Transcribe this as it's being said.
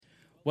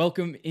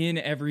Welcome in,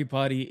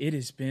 everybody. It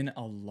has been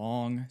a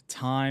long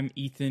time.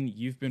 Ethan,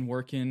 you've been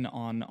working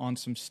on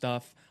some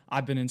stuff.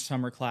 I've been in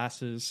summer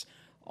classes.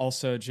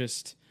 Also,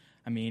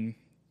 the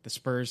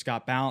Spurs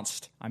got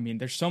bounced.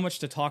 There's so much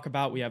to talk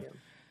about.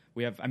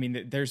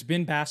 There's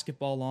been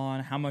basketball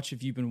on. How much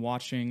have you been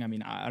watching?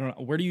 I don't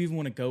know. Where do you even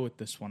want to go with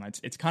this one?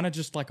 It's kind of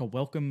just like a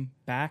welcome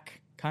back,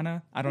 kind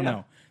of. I don't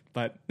know,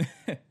 but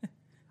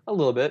a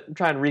little bit. I'm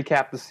trying to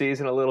recap the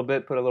season a little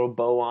bit, put a little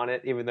bow on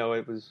it, even though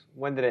it was,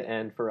 when did it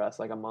end for us?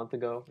 Like a month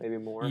ago, maybe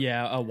more?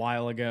 Yeah, a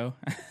while ago.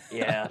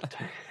 Yeah.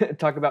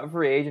 Talk about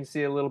free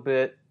agency a little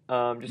bit,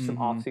 just some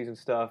off-season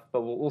stuff,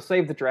 but we'll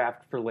save the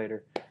draft for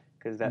later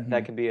because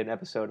that can be an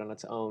episode on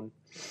its own.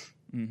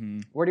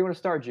 Where do you want to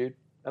start, Jude?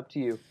 Up to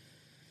you.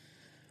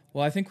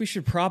 Well, I think we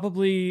should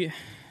probably,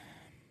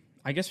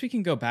 I guess we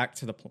can go back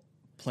to the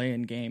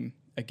play-in game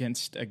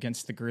against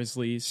the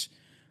Grizzlies.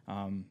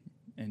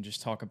 And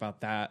just talk about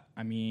that.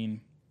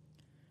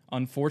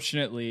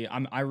 Unfortunately,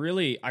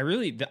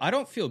 I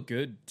don't feel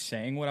good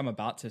saying what I'm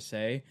about to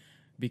say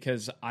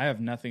because I have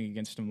nothing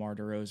against DeMar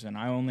DeRozan.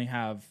 I only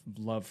have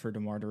love for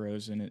DeMar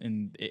DeRozan.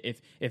 And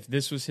if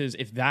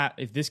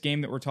this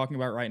game that we're talking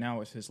about right now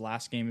was his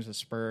last game as a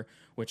Spur,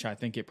 which I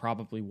think it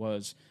probably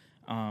was,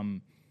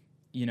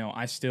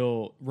 I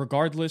still,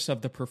 regardless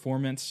of the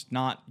performance,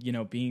 not,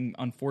 being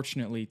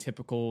unfortunately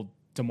typical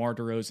DeMar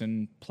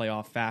DeRozan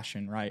playoff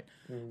fashion, right?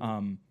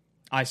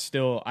 I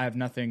have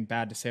nothing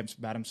bad to say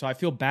about him. So I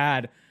feel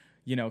bad,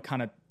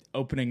 kind of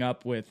opening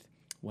up with,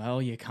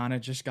 well, you kind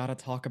of just got to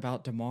talk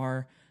about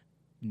DeMar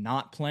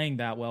not playing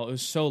that well. It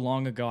was so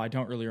long ago, I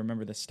don't really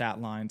remember the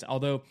stat lines.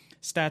 Although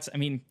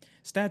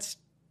stats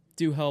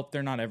do help.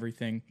 They're not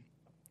everything.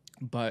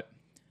 But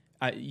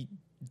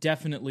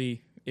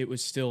definitely it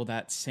was still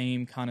that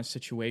same kind of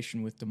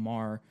situation with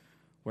DeMar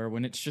where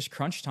when it's just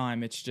crunch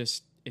time, it's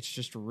just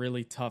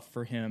really tough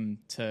for him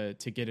to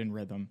get in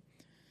rhythm.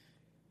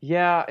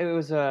 Yeah, it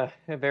was a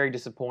very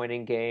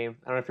disappointing game.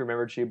 I don't know if you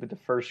remember, Jude, but the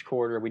first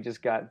quarter we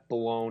just got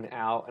blown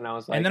out, and I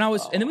was like, and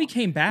then we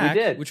came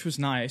back, which was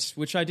nice.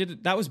 Which I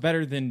did. That was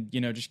better than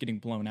just getting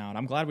blown out.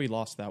 I'm glad we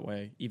lost that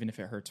way, even if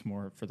it hurts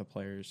more for the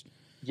players.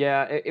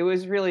 Yeah, it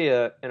was really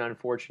an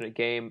unfortunate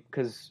game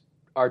because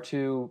our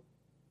two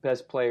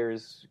best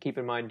players. Keep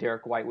in mind,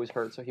 Derek White was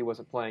hurt, so he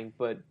wasn't playing.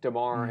 But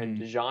DeMar and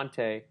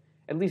DeJounte,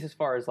 at least as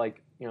far as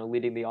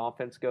leading the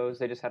offense goes,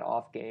 they just had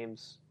off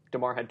games.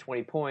 DeMar had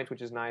 20 points,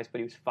 which is nice, but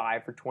he was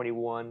 5 for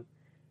 21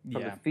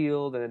 from the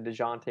field, and then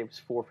DeJounte was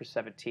 4 for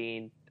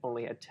 17,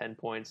 only had 10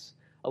 points.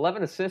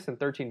 11 assists and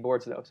 13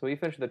 boards, though, so he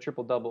finished with a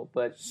triple-double.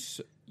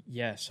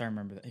 Yes, I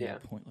remember that. Yeah,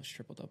 pointless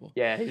triple-double.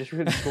 Yeah, he just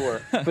couldn't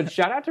score. But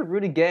shout out to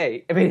Rudy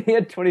Gay. He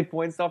had 20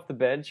 points off the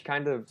bench,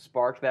 kind of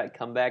sparked that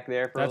comeback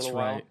there for a little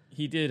while. That's right.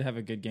 He did have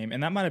a good game,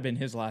 and that might have been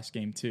his last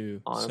game,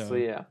 too.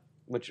 Honestly, yeah.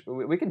 Which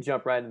we can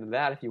jump right into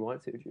that if you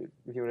want to, Jude.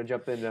 If you want to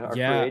jump into our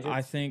free agents.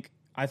 Yeah,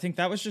 I think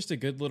that was just a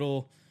good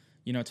little,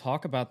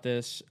 talk about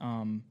this,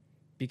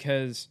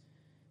 because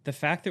the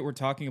fact that we're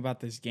talking about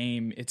this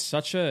game,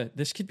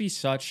 this could be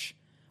such,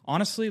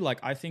 honestly,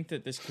 I think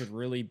that this could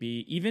really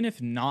be, even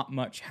if not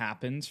much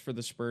happens for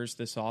the Spurs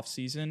this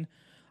offseason,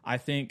 I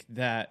think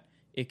that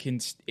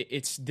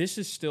this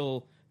is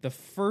still the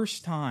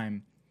first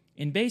time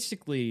in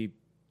basically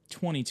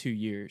 22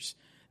 years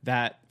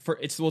that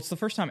it's the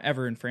first time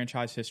ever in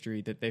franchise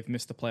history that they've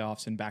missed the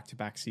playoffs in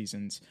back-to-back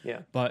seasons. Yeah.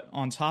 But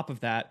on top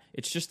of that,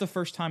 it's just the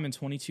first time in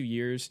 22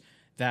 years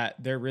that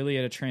they're really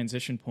at a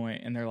transition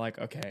point and they're like,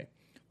 okay,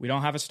 we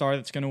don't have a star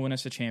that's going to win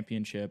us a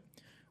championship.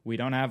 We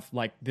don't have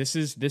this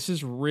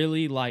is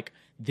really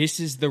this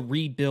is the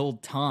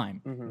rebuild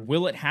time. Mm-hmm.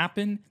 Will it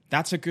happen?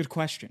 That's a good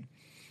question.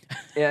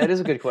 Yeah, it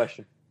is a good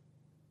question.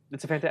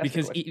 It's a fantastic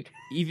because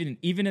question.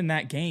 even in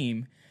that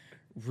game,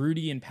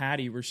 Rudy and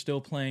Patty were still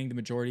playing the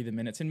majority of the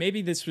minutes. And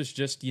maybe this was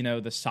just,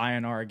 the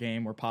sayonara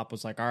game where Pop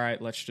was like, all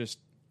right, let's just,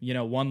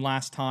 one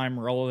last time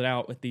roll it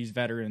out with these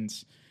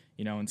veterans,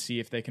 and see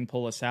if they can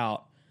pull us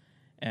out.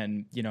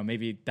 And,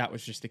 maybe that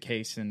was just the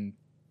case. And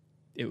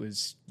it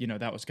was,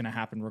 that was going to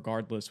happen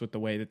regardless with the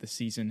way that the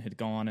season had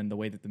gone and the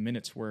way that the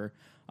minutes were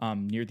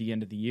near the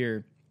end of the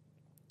year.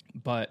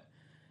 But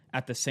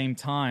at the same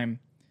time,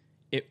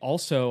 it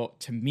also,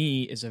 to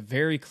me, is a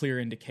very clear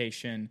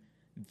indication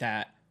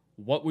that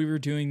what we were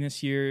doing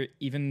this year,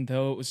 even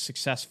though it was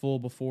successful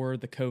before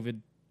the COVID,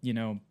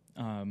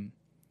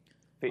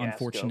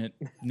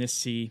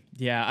 unfortunateness.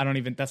 Yeah,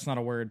 that's not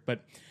a word,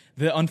 but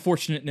the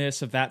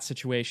unfortunateness of that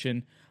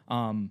situation.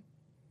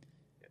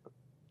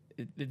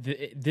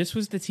 This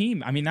was the team.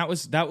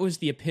 That was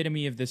the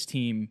epitome of this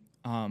team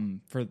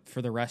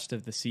for the rest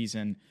of the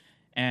season.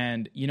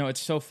 And,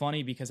 it's so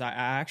funny because I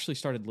actually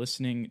started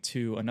listening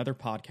to another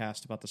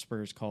podcast about the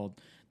Spurs called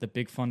the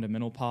Big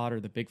Fundamental Pod or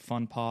the Big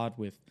Fun Pod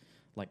with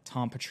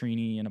Tom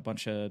Petrini and a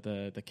bunch of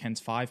the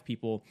Ken's Five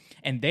people.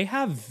 And they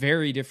have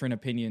very different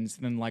opinions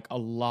than a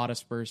lot of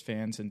Spurs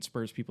fans and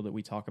Spurs people that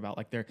we talk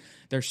about.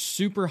 They're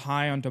super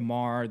high on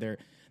DeMar.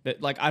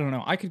 I don't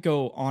know. I could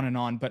go on and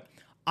on, but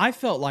I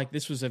felt like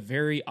this was a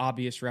very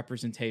obvious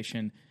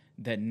representation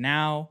that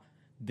now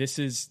this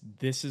is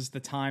the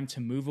time to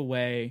move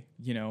away,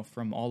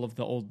 from all of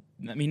the old.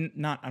 I mean,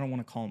 I don't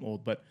want to call them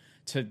old, but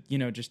to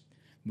just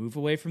move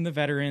away from the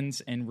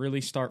veterans and really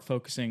start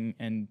focusing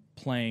and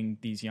playing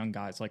these young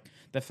guys. Like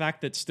the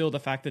fact that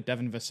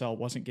Devin Vassell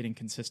wasn't getting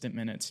consistent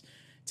minutes,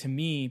 to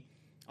me,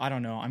 I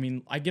don't know. I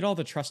mean, I get all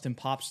the trust in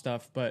Pop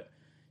stuff, but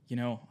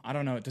I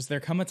don't know. Does there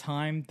come a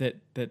time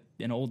that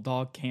an old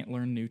dog can't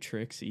learn new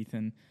tricks,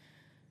 Ethan?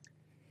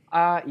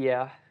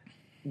 Yeah.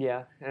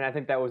 And I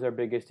think that was our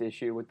biggest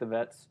issue with the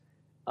vets,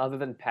 other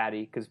than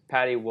Patty, because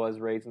Patty was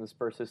raised in the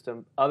Spurs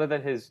system. Other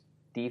than his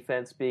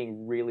defense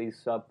being really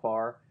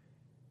subpar,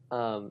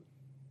 I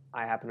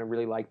happen to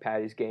really like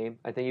Patty's game.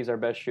 I think he's our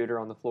best shooter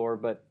on the floor.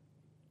 But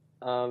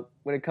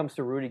when it comes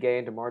to Rudy Gay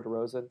and DeMar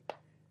DeRozan,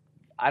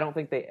 I don't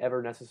think they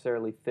ever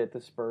necessarily fit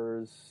the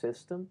Spurs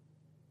system.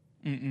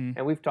 Mm-mm.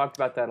 And we've talked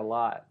about that a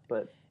lot.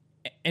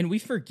 And we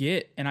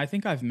forget, and I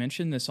think I've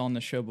mentioned this on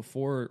the show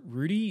before,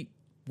 Rudy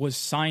was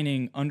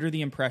signing under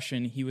the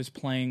impression he was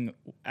playing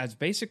as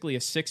basically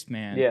a sixth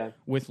man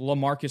with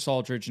LaMarcus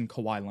Aldridge and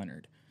Kawhi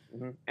Leonard.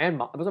 Mm-hmm.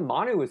 And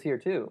Manu was here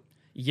too.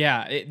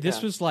 Yeah,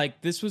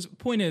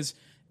 point is,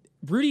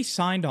 Rudy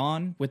signed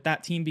on with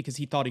that team because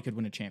he thought he could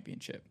win a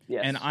championship.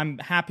 Yes. And I'm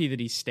happy that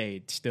he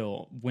stayed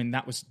still when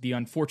that was the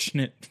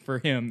unfortunate for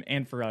him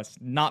and for us,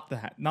 not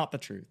the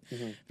truth.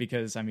 Mm-hmm.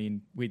 Because, I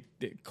mean,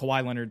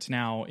 Kawhi Leonard's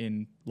now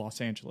in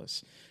Los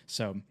Angeles.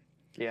 So,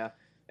 yeah.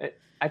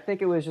 I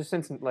think it was just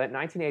since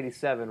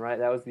 1987, right?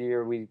 That was the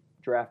year we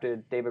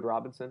drafted David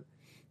Robinson.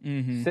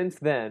 Mm-hmm. Since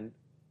then,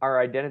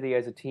 our identity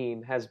as a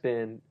team has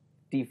been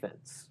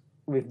defense.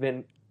 We've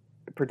been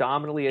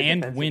predominantly a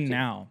defensive win team.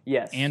 now.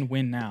 Yes. And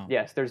win now.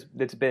 Yes,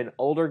 it's been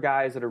older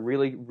guys that are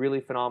really,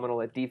 really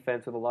phenomenal at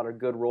defense with a lot of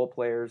good role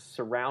players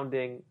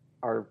surrounding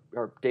our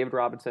David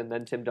Robinson,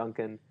 then Tim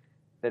Duncan,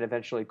 then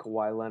eventually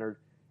Kawhi Leonard.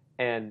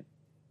 And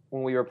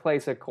when we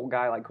replace a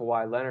guy like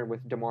Kawhi Leonard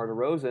with DeMar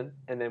DeRozan,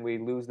 and then we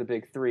lose the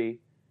big three.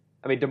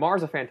 I mean,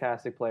 DeMar's a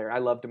fantastic player. I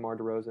love DeMar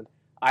DeRozan.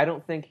 I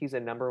don't think he's a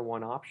number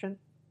one option,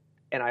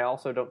 and I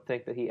also don't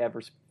think that he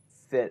ever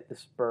fit the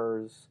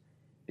Spurs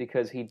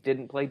because he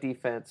didn't play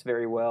defense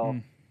very well.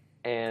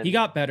 And he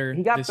got better.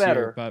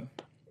 Year, but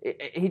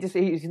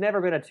he's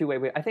never been a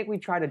two-way. I think we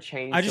try to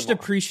change. I just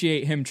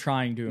appreciate him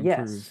trying to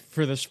improve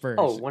for the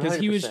Spurs because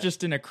he was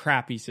just in a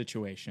crappy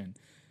situation.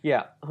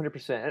 Yeah,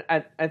 100%.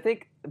 And I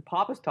think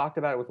Pop has talked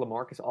about it with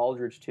LaMarcus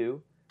Aldridge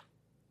too.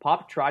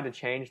 Pop tried to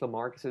change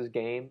LaMarcus's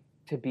game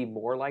to be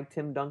more like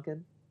Tim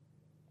Duncan,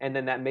 and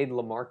then that made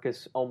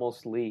LaMarcus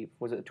almost leave.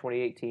 Was it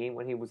 2018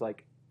 when he was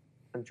like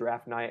on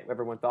draft night?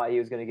 Everyone thought he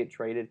was going to get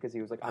traded because he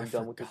was like, "I'm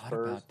done with the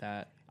Spurs." About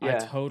that. Yeah.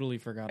 I totally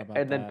forgot about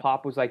that. And then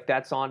Pop was like,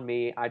 "That's on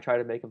me. I try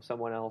to make him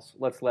someone else.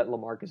 Let's let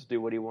LaMarcus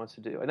do what he wants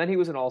to do." And then he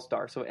was an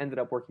all-star, so it ended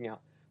up working out.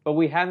 But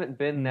we haven't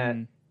been that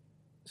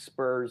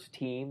Spurs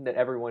team that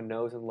everyone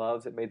knows and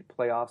loves that made the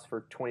playoffs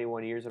for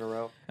 21 years in a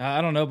row.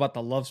 I don't know about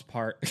the loves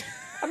part.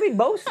 I mean,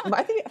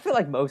 I feel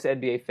like most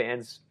NBA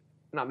fans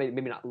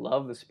maybe not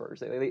love the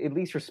Spurs. They at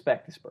least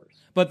respect the Spurs.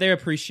 But they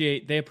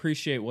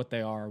appreciate what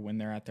they are when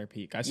they're at their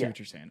peak. I see what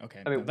you're saying.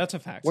 Okay, I mean, that's a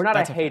fact. We're not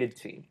a hated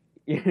team.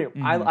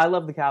 I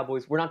love the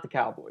Cowboys. We're not the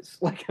Cowboys.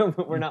 Like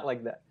we're not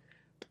like that.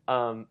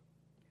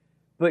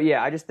 But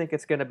yeah, I just think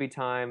it's going to be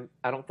time.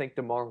 I don't think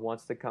DeMar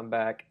wants to come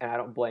back, and I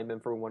don't blame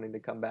him for wanting to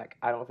come back.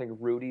 I don't think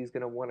Rudy's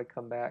going to want to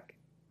come back.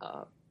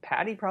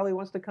 Patty probably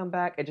wants to come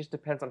back. It just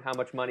depends on how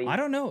much money. I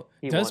don't know.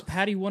 Does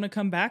Patty want to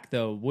come back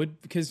though?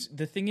 Because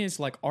the thing is,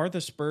 like, are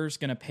the Spurs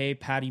going to pay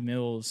Patty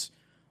Mills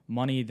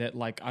money that,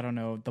 like, I don't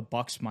know, the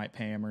Bucks might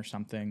pay him or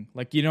something?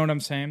 Like, you know what I'm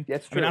saying?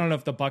 That's true. I mean, I don't know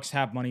if the Bucks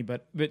have money,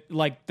 but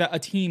like a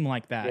team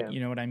like that, you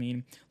know what I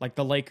mean? Like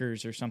the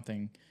Lakers or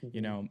something. Mm-hmm.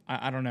 You know,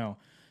 I don't know.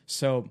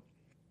 So.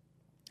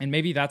 And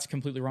maybe that's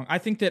completely wrong. I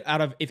think that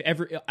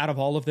out of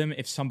all of them,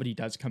 if somebody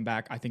does come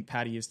back, I think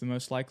Patty is the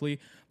most likely.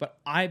 But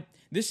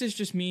this is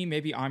just me.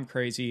 Maybe I'm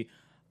crazy.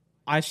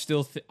 I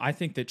still I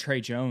think that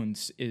Trey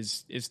Jones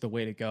is the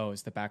way to go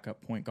as the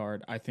backup point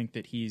guard. I think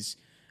that he's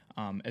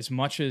as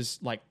much as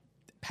like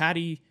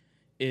Patty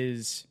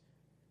is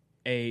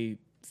a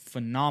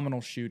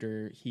phenomenal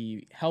shooter.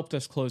 He helped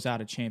us close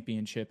out a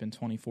championship in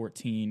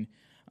 2014.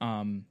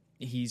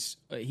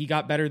 He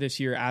got better this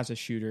year as a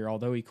shooter,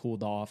 although he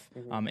cooled off.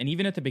 Mm-hmm. And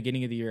even at the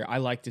beginning of the year, I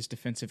liked his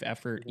defensive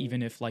effort,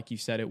 even if, like you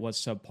said, it was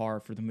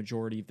subpar for the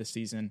majority of the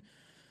season.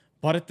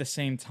 But at the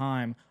same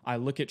time, I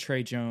look at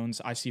Trey Jones,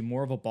 I see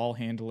more of a ball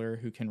handler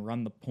who can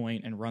run the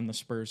point and run the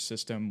Spurs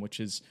system, which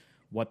is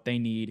what they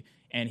need.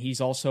 And he's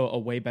also a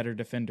way better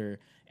defender.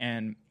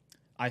 And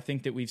I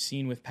think that we've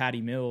seen with Patty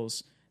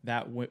Mills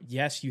that,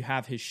 yes, you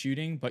have his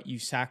shooting, but you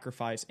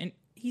sacrifice. And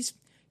he's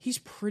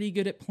pretty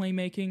good at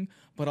playmaking,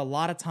 but a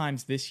lot of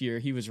times this year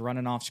he was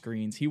running off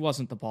screens. He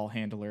wasn't the ball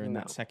handler in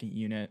that second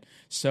unit.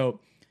 So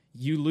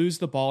you lose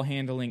the ball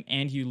handling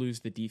and you lose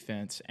the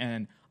defense.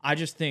 And I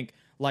just think,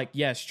 like,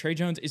 yes, Trey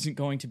Jones isn't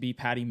going to be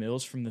Patty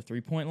Mills from the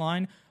three-point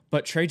line,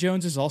 but Trey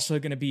Jones is also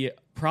going to be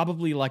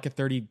probably like a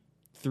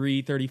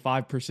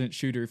 35%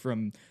 shooter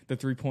from the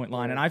three-point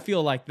line. And I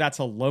feel like that's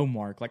a low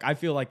mark. Like, I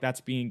feel like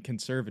that's being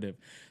conservative.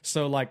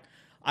 So, like,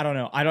 I don't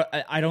know.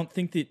 I don't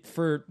think that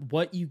for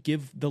what you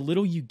give, the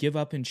little you give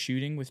up in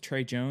shooting with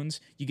Trey Jones,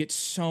 you get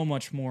so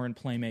much more in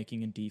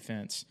playmaking and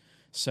defense.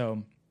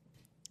 So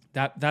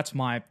that's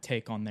my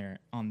take on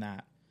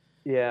that.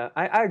 Yeah,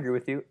 I agree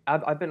with you.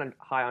 I've been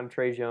high on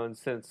Trey Jones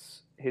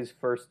since his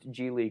first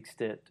G League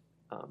stint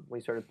when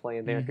he started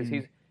playing there because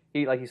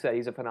he like you said,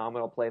 he's a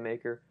phenomenal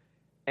playmaker.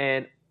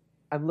 And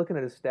I'm looking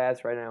at his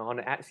stats right now.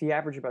 He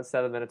averaged about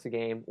 7 minutes a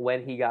game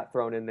when he got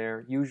thrown in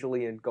there,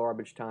 usually in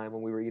garbage time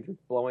when we were either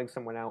blowing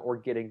someone out or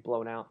getting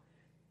blown out.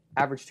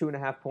 Averaged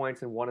 2.5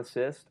 points and 1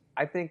 assist.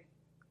 I think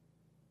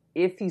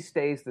if he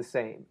stays the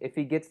same, if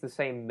he gets the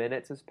same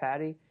minutes as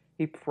Patty,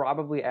 he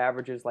probably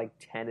averages like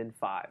 10 and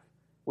 5,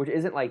 which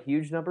isn't like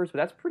huge numbers, but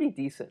that's pretty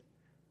decent.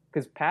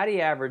 Because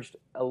Patty averaged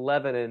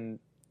 11 and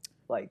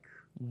like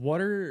what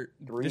are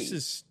 3.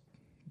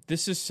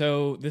 This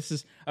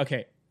is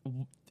okay.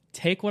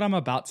 Take what I'm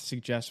about to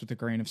suggest with a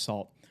grain of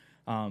salt.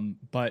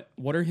 But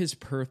what are his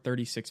per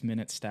 36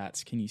 minute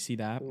stats? Can you see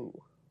that? Ooh,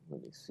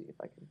 let me see if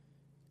I can.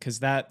 Because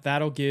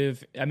that'll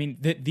give. I mean,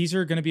 these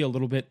are going to be a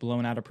little bit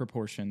blown out of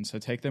proportion, so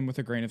take them with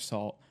a grain of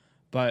salt.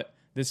 But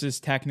this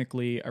is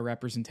technically a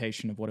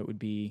representation of what it would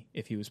be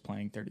if he was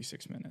playing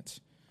 36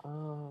 minutes.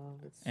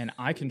 And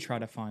I can try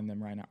to find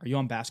them right now. Are you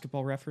on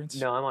Basketball Reference?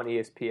 No, I'm on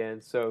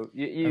ESPN, so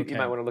you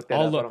might want to look that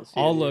up. I don't see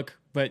I'll look,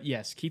 but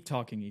yes, keep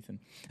talking, Ethan.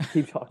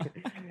 Keep talking.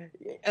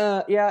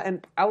 Yeah,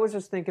 and I was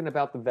just thinking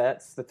about the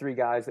vets, the 3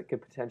 guys that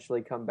could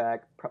potentially come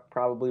back,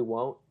 probably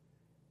won't.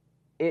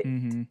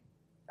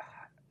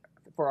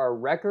 For our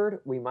record,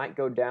 we might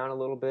go down a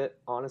little bit,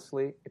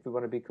 honestly, if we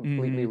want to be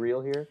completely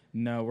real here.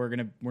 No,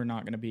 we're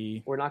not gonna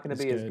be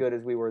as good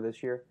as we were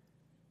this year.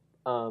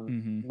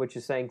 Which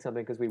is saying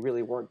something because we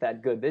really weren't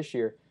that good this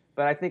year.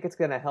 But I think it's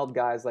going to help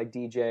guys like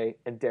DJ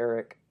and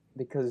Derek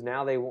because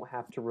now they won't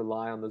have to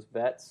rely on those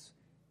vets,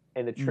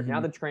 and now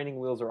the training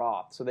wheels are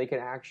off, so they can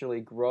actually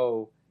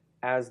grow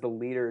as the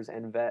leaders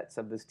and vets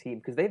of this team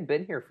because they've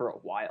been here for a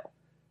while.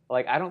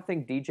 Like I don't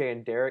think DJ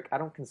and Derek, I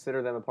don't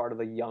consider them a part of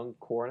the young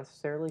core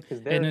necessarily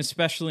and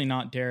especially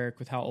not Derek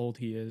with how old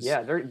he is.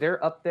 Yeah,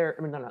 they're up there.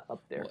 I mean, not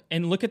up there.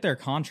 And look at their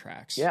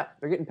contracts. Yeah,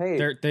 they're getting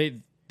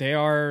paid. They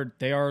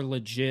are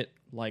legit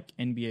like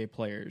NBA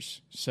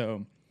players.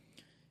 So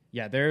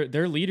yeah,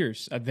 they're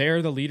leaders.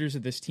 They're the leaders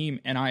of this team.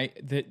 And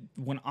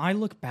when I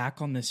look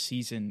back on this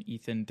season,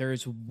 Ethan, there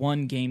is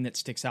one game that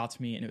sticks out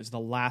to me, and it was the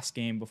last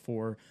game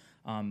before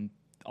a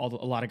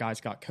lot of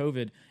guys got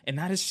COVID, and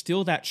that is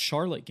still that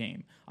Charlotte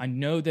game. I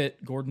know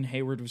that Gordon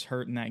Hayward was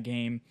hurt in that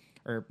game,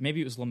 or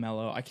maybe it was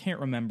LaMelo. I can't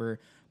remember.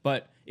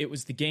 But it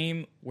was the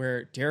game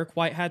where Derek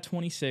White had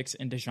 26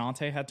 and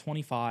DeJounte had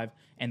 25,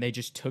 and they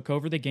just took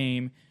over the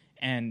game.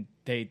 And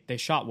they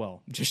shot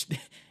well.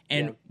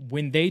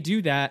 When they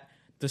do that,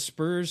 the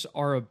Spurs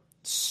are a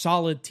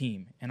solid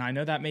team. And I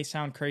know that may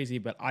sound crazy,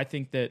 but I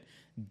think that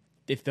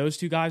if those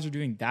 2 guys are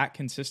doing that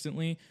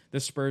consistently, the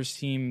Spurs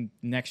team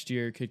next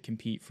year could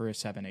compete for a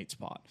 7-8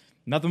 spot.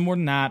 Nothing more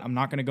than that. I'm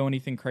not going to go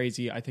anything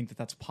crazy. I think that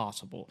that's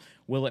possible.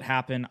 Will it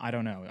happen? I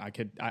don't know.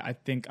 I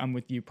think I'm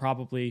with you.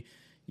 Probably,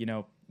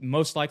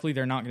 most likely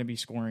they're not going to be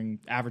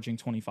averaging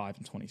 25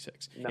 and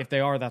 26. No. If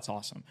they are, that's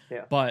awesome.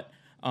 Yeah. But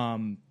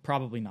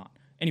probably not.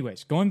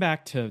 Anyways, going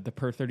back to the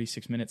per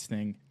 36 minutes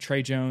thing,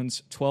 Trey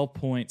Jones, 12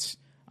 points,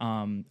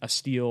 a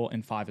steal,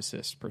 and 5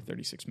 assists per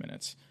 36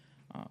 minutes.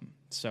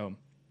 So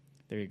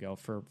there you go.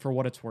 For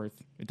what it's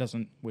worth, it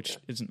doesn't,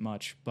 isn't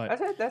much,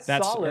 but that's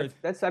solid.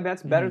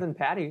 That's better than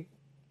Patty.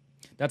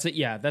 That's it.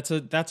 Yeah, that's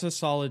a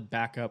solid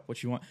backup.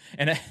 What you want,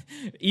 and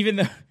even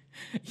though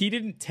he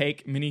didn't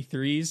take many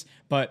threes,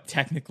 but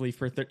technically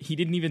he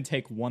didn't even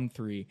take 1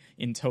 3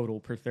 in total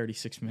per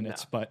 36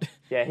 minutes. No. But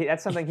yeah,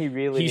 that's something he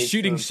really he's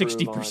shooting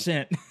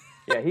 60%.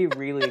 Yeah, he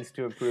really needs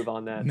to improve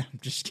on that. No, I'm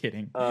just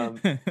kidding.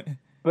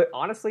 But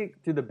honestly,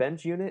 through the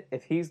bench unit,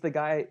 if he's the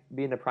guy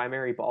being the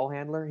primary ball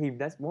handler, he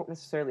won't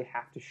necessarily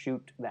have to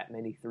shoot that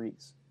many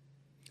threes.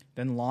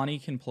 Then Lonnie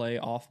can play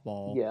off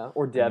ball. Yeah,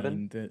 or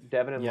Devin.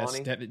 Devin and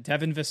Lonnie.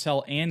 Devin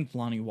Vassell and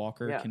Lonnie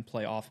Walker can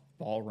play off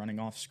ball, running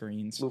off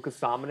screens. Luka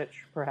Samanic,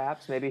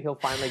 perhaps. Maybe he'll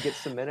finally get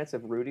some minutes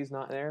if Rudy's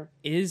not there.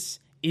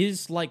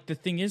 Like the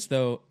thing is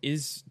though,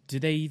 do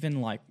they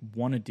even like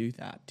want to do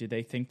that? Do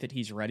they think that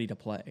he's ready to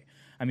play?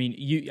 I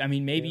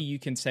mean, maybe you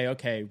can say,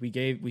 okay,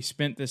 we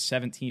spent this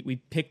 17, we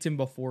picked him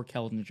before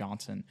Keldon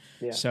Johnson,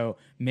 so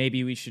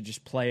maybe we should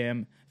just play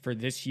him for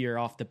this year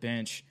off the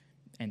bench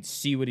and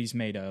see what he's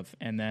made of,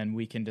 and then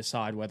we can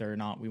decide whether or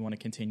not we want to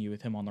continue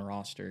with him on the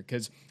roster.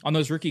 Because on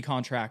those rookie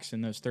contracts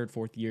in those 3rd,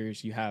 4th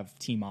years, you have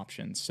team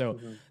options, so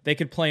they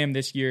could play him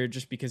this year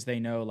just because they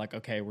know, like,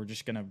 okay, we're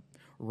just gonna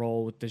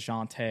roll with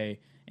DeJounte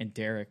and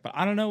Derek. But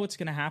I don't know what's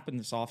going to happen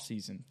this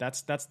offseason.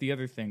 That's the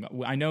other thing.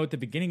 I know at the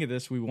beginning of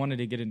this, we wanted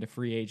to get into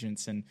free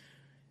agents, and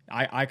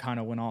I kind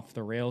of went off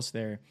the rails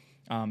there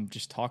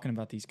just talking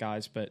about these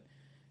guys. But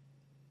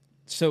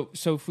so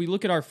if we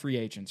look at our free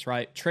agents,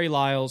 right? Trey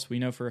Lyles, we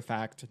know for a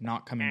fact,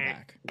 not coming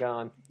back.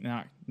 Gone.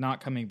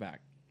 Not coming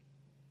back.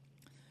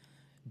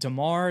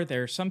 DeMar,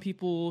 there are some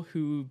people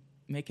who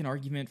make an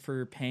argument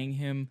for paying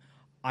him.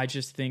 I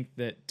just think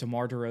that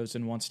DeMar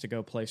DeRozan wants to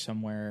go play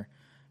somewhere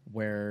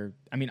where,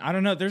 I mean, I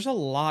don't know. There's a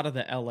lot of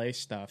the LA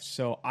stuff.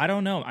 So I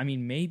don't know. I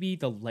mean, maybe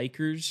the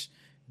Lakers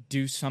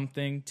do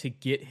something to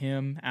get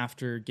him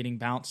after getting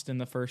bounced in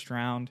the first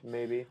round.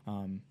 Maybe.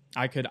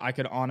 I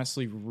could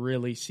honestly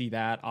really see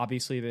that.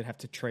 Obviously, they'd have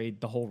to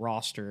trade the whole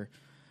roster.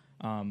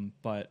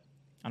 But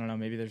I don't know.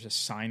 Maybe there's a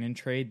sign and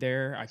trade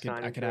there. I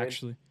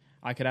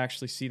could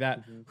actually see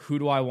that. Mm-hmm. Who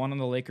do I want on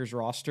the Lakers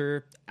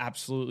roster?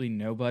 Absolutely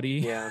nobody.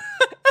 Yeah.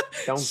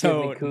 Don't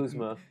give me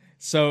Kuzma.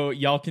 So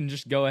y'all can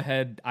just go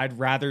ahead. I'd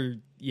rather,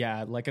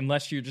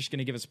 unless you're just going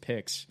to give us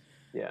picks.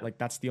 Yeah. Like,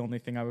 that's the only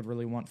thing I would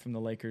really want from the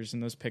Lakers,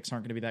 and those picks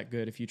aren't going to be that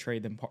good if you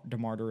trade them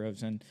DeMar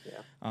DeRozan.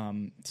 Yeah.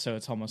 So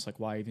it's almost like,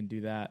 why even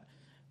do that?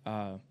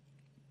 But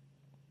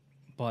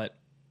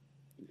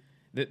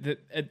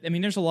I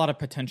mean, there's a lot of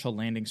potential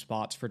landing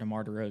spots for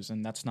DeMar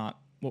DeRozan. That's not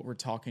what we're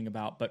talking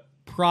about, but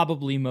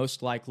probably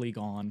most likely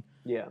gone.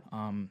 Yeah.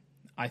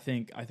 I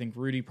think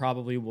Rudy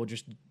probably will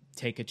just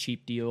take a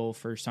cheap deal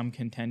for some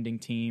contending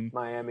team.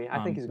 Miami.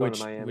 I think he's going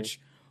to Miami.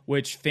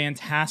 Which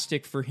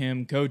fantastic for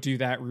him. Go do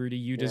that, Rudy.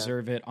 You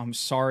deserve it. I'm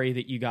sorry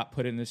that you got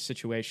put in this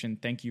situation.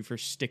 Thank you for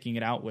sticking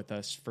it out with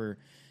us for,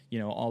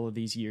 all of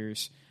these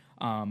years.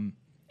 And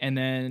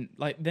then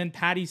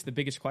Patty's the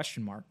biggest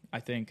question mark, I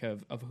think,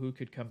 of who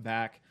could come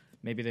back.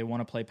 Maybe they want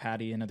to play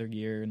Patty another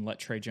year and let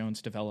Trey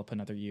Jones develop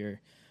another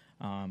year.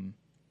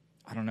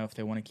 I don't know if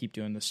they want to keep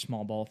doing the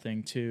small ball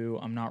thing too.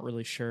 I'm not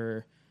really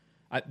sure.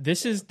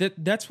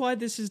 That's why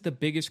this is the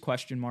biggest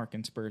question mark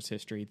in Spurs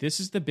history.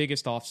 This is the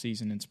biggest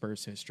offseason in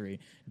Spurs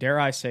history. Dare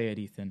I say it,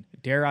 Ethan?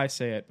 Dare I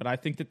say it? But I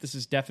think that this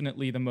is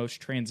definitely the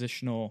most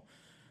transitional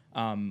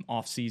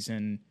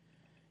offseason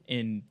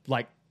in,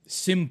 like,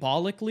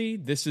 symbolically,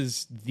 this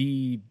is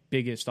the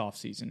biggest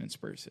offseason in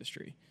Spurs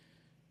history.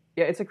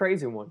 Yeah, it's a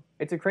crazy one.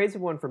 It's a crazy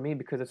one for me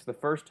because it's the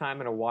first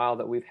time in a while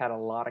that we've had a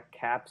lot of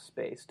cap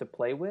space to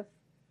play with.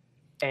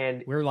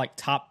 And we're like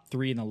top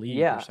 3 in the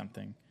league or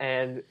something.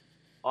 And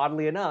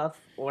oddly enough,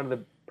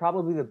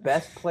 probably the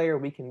best player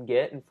we can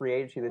get in free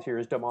agency this year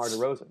is DeMar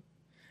DeRozan.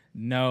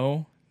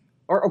 No.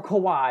 Or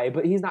Kawhi,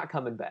 but he's not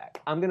coming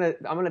back. I'm gonna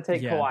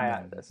take Kawhi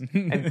out of this.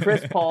 And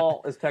Chris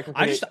Paul is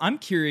technically. I'm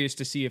curious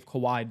to see if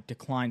Kawhi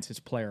declines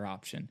his player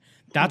option.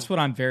 That's what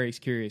I'm very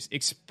curious.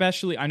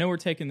 Especially, I know we're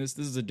taking this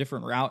is a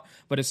different route,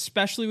 but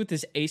especially with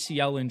this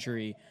ACL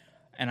injury,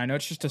 and I know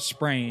it's just a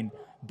sprain,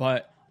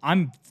 but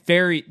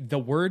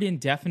the word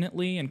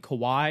indefinitely and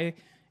Kawhi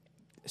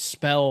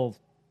spell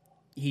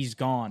he's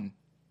gone.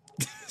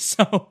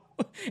 So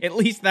at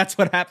least that's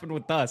what happened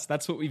with us.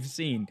 That's what we've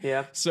seen.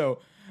 Yeah. So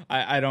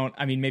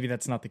I mean, maybe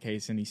that's not the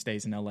case and he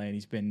stays in LA and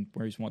he's been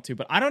where he's want to,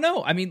 but I don't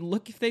know. I mean,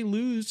 look, if they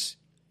lose.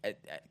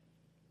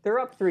 They're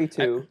up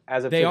 3-2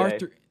 as of today.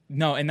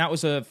 No, and that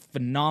was a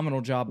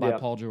phenomenal job by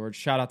Paul George.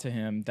 Shout out to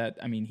him. That,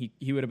 I mean,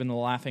 he would have been the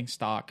laughing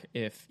stock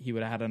if he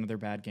would have had another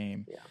bad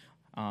game.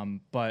 Yeah.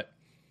 But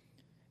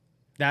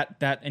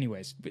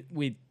anyways,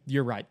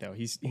 you're right though.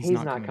 He's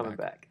not coming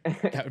back.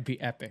 That would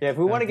be epic. Yeah, if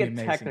we want to get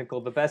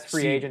technical, the best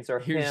free agents are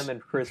him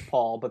and Chris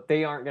Paul, but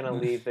they aren't going to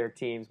leave their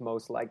teams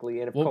most likely.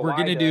 And if what Kawhi we're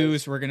going to do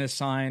is we're going to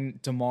sign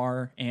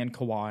DeMar and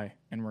Kawhi,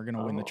 and we're going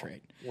to win the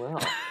trade.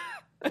 Well,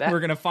 we're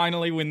going to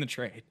finally win the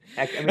trade.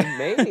 I mean,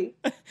 maybe.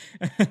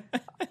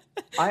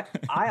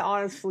 I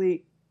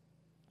honestly,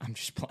 I'm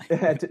just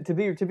playing.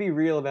 to be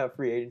real about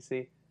free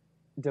agency,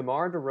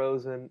 DeMar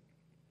DeRozan,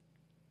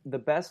 the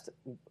best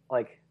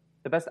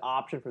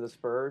option for the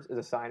Spurs is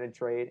a sign and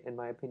trade, in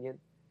my opinion.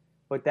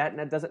 But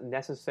that doesn't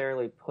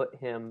necessarily put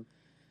him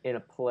in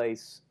a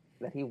place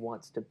that he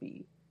wants to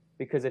be.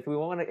 Because if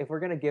we're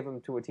going to give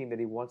him to a team that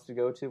he wants to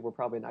go to, we're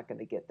probably not going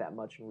to get that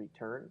much in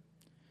return.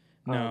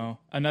 No,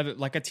 another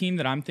like a team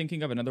that I'm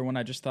thinking of, another one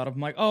I just thought of.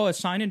 I'm like, a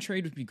sign and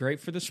trade would be great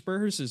for the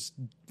Spurs. Is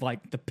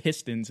like the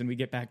Pistons, and we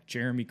get back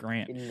Jeremy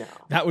Grant. No.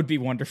 That would be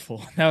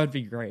wonderful. That would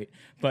be great,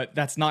 but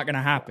that's not going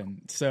to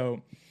happen. No.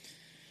 So,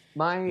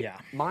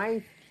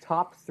 my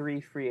top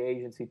 3 free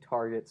agency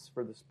targets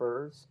for the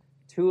Spurs,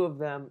 2 of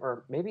them,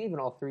 or maybe even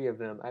all 3 of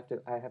them,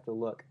 I have to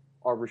look,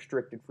 are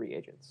restricted free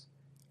agents.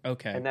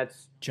 Okay, and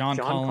that's John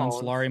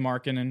Collins, Lauri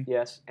Markkanen,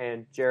 yes,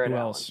 and Jared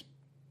Allen. Who else?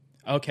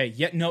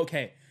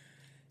 Okay,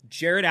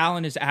 Jared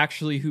Allen is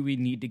actually who we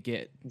need to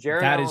get.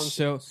 Jared Allen's is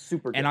so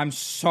super good. And I'm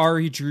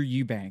sorry, Drew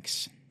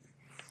Eubanks.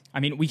 I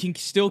mean, we can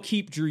still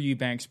keep Drew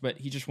Eubanks, but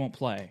he just won't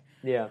play.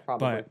 Yeah,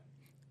 probably.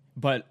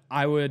 But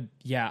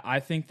I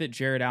think that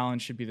Jared Allen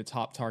should be the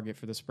top target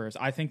for the Spurs.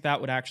 I think that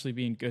would actually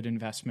be a good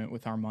investment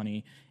with our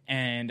money.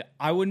 And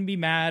I wouldn't be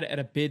mad at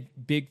a big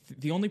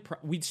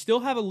we'd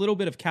still have a little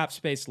bit of cap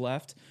space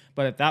left,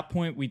 but at that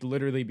point, we'd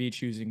literally be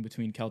choosing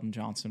between Keldon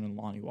Johnson and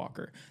Lonnie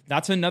Walker.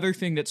 That's another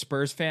thing that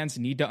Spurs fans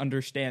need to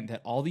understand,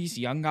 that all these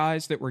young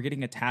guys that we're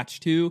getting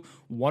attached to,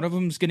 one of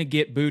them's going to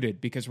get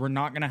booted because we're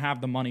not going to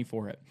have the money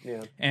for it.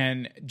 Yeah.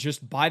 And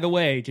just, by the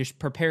way, just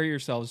prepare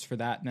yourselves for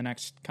that in the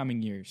next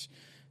coming years.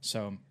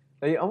 So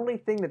the only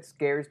thing that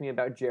scares me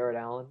about Jared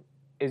Allen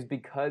is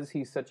because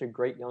he's such a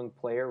great young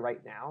player right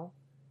now.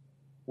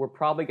 we're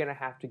probably going to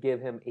have to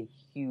give him a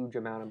huge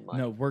amount of money.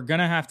 No, we're going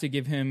to have to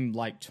give him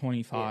like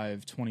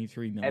 25,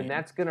 23 million. And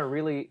that's going to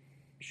really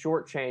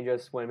shortchange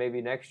us when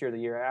maybe next year, the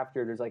year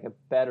after, there's like a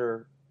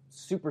better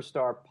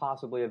superstar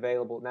possibly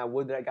available. Now,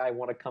 would that guy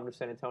want to come to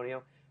San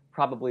Antonio?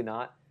 Probably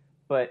not.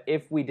 But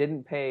if we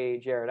didn't pay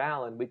Jared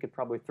Allen, we could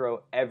probably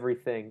throw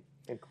everything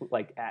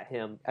like at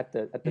him at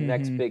the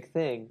next big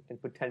thing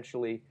and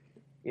potentially,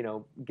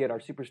 get our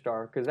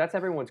superstar, because that's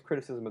everyone's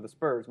criticism of the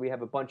Spurs. We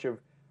have a bunch of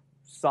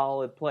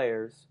solid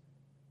players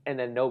and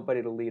then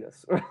nobody to lead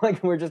us.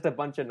 Like we're just a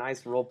bunch of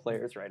nice role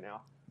players right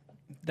now.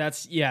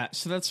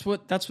 So that's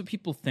what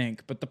people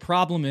think. But the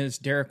problem is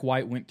Derek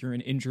White went through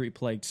an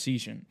injury-plagued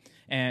season.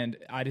 And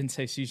I didn't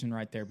say season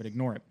right there, but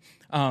ignore it.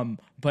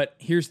 But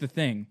here's the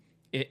thing.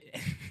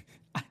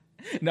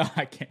 No,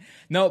 I can't.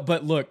 No,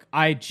 but look,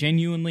 I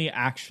genuinely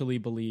actually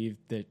believe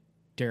that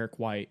Derek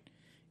White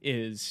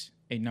is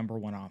a number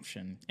one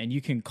option. And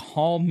you can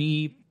call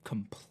me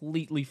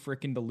completely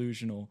freaking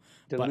delusional.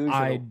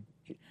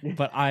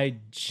 But I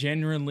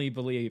genuinely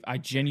believe,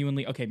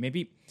 okay,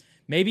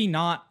 maybe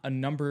not a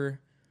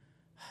number.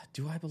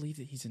 Do I believe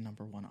that he's a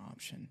number one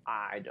option?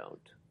 I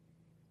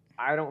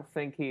don't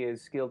think he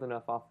is skilled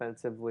enough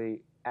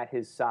offensively at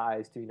his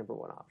size to be number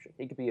one option.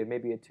 He could be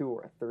maybe a 2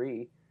 or a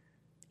 3.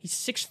 He's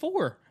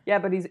 6'4". Yeah,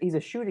 but he's a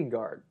shooting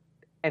guard,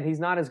 and he's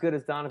not as good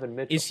as Donovan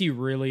Mitchell. Is he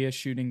really a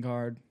shooting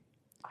guard?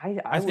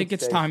 I think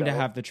it's time to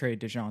have the trade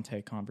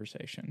DeJounte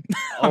conversation.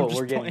 Oh,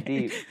 we're getting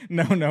deep.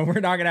 No, we're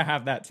not going to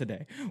have that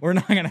today. And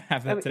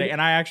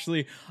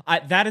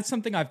that is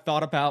something I've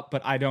thought about,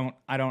 but I'm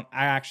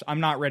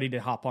not ready to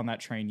hop on that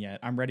train yet.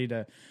 I'm ready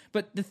to,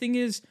 but the thing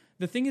is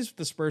with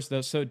the Spurs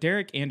though, so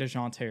Derek and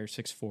DeJounte are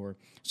 6'4".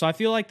 So I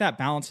feel like that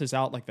balances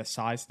out like the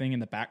size thing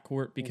in the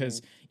backcourt,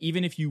 because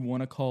even if you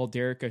want to call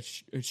Derek a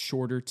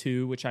shorter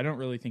 2, which I don't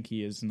really think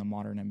he is in the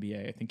modern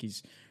NBA, I think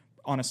he's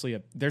honestly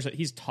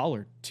he's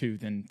taller too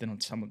than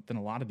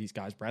a lot of these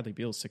guys. Bradley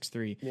Beal's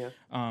 6'3". Yeah.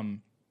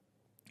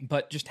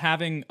 But just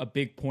having a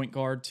big point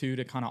guard too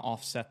to kind of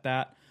offset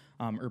that,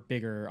 or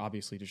bigger.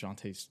 Obviously,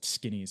 DeJounte's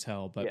skinny as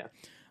hell, but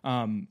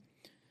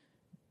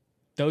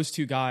those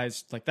two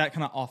guys, like, that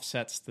kind of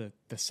offsets the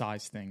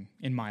size thing,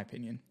 in my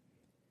opinion.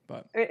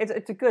 But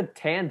it's a good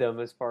tandem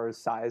as far as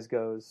size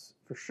goes,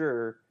 for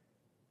sure.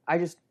 I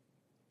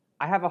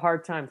have a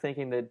hard time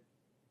thinking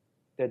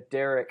that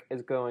Derek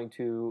is going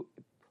to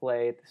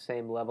play at the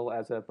same level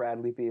as a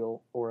Bradley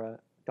Beal or a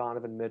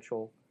Donovan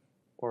Mitchell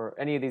or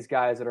any of these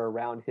guys that are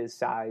around his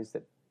size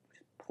that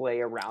play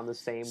around the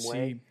same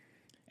way.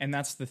 And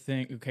that's the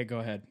thing. Okay, go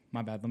ahead.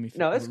 My bad. Let me.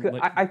 No, it's good.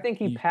 I think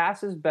he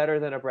passes better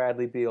than a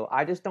Bradley Beal.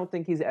 I just don't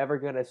think he's ever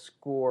going to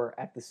score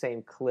at the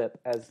same clip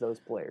as those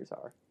players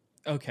are.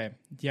 Okay.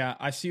 Yeah,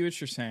 I see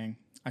what you're saying.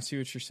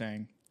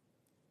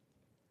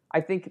 I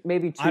think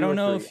maybe 2 I don't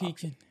know or if 3 he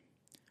can.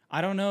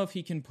 I don't know if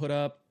he can put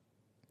up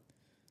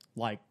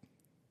like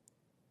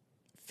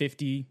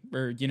 50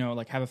 or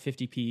like have a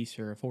 50 piece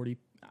or a 40.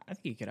 I think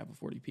he could have a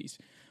 40 piece.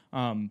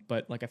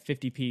 But like a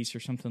 50 piece or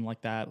something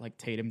like that, like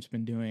Tatum's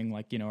been doing,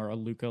 like, or a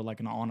Luka, like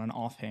an on and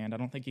off hand. I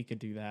don't think he could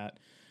do that.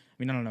 I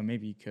mean, I don't know.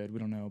 Maybe he could. We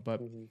don't know.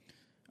 But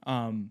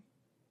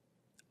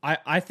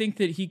I think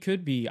that he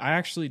could be. I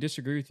actually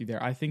disagree with you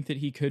there. I think that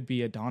he could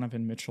be a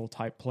Donovan Mitchell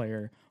type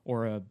player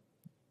or a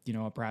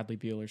Bradley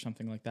Beal or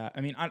something like that.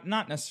 I mean,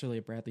 not necessarily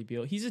a Bradley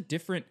Beal. He's a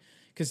different,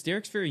 because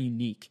Derek's very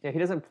unique. Yeah, he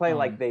doesn't play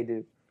like they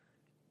do.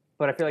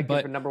 But I feel like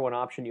if you're number one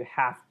option, you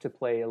have to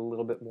play a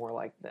little bit more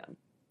like them.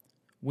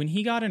 When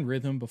he got in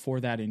rhythm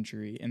before that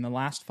injury, in the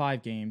last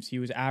 5 games, he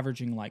was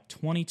averaging like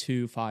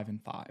 22, 5,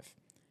 and 5.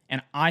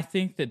 And I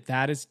think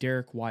that is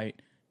Derek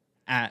White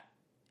at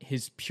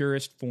his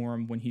purest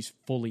form when he's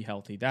fully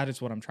healthy. That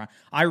is what I'm trying.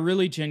 I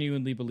really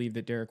genuinely believe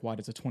that Derek White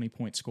is a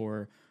 20-point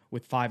scorer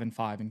with 5 and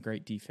 5 and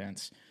great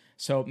defense.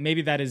 So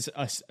maybe that is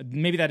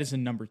a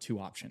number 2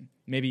 option.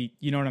 Maybe,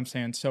 you know what I'm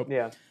saying? So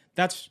yeah.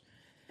 That's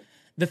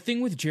the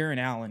thing with Jared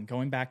Allen,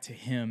 going back to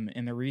him,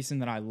 and the reason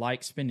that I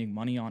like spending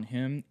money on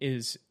him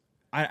is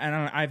I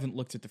haven't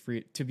looked at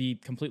to be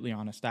completely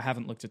honest, I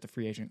haven't looked at the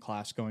free agent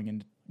class going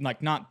into,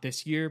 like, not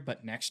this year,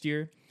 but next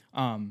year.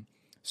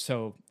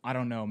 So I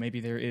don't know, maybe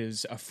there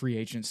is a free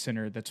agent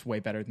center that's way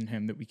better than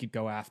him that we could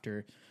go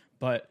after,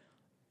 but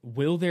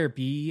will there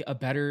be a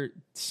better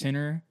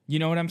center? You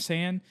know what I'm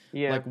saying?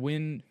 Yeah. Like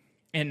when,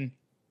 and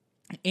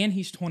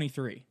he's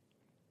 23.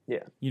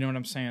 Yeah. You know what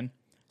I'm saying?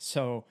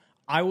 So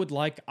I would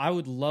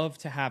love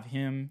to have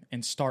him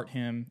and start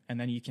him, and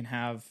then you can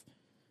have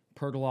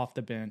Pirtle off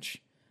the bench.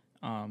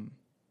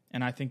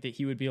 And I think that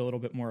he would be a little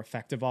bit more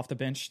effective off the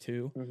bench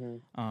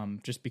too,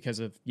 just because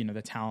of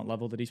the talent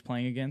level that he's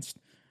playing against.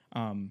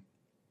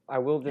 I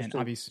will just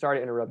start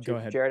to interrupt you. Go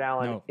ahead. Jared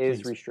Allen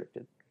is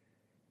restricted.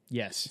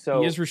 Yes,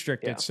 he is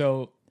restricted. Yeah.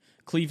 So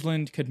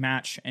Cleveland could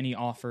match any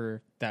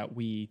offer that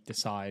we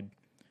decide.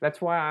 That's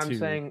why I'm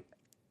saying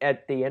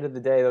at the end of the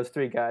day, those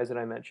 3 guys that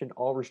I mentioned,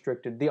 all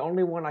restricted. The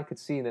only one I could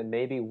see that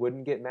maybe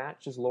wouldn't get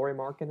matched is Lauri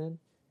Markkanen.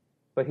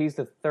 but he's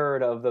the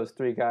third of those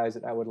three guys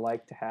that I would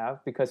like to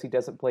have because he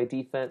doesn't play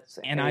defense.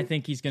 And I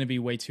think he's going to be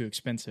way too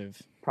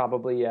expensive.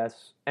 Probably,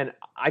 yes. And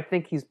I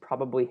think he's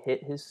probably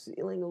hit his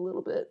ceiling a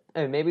little bit.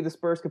 And maybe the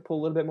Spurs could pull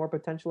a little bit more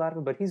potential out of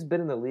him, but he's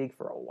been in the league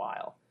for a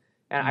while.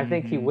 And I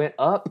think he went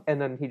up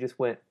and then he just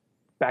went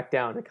back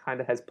down. It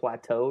kind of has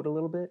plateaued a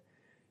little bit.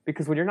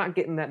 Because when you're not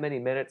getting that many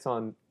minutes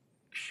on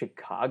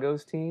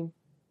Chicago's team,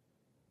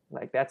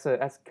 like that's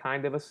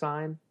kind of a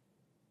sign.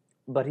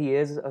 But he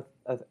is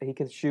he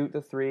can shoot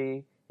the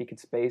three. He can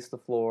space the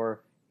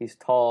floor. He's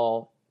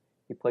tall.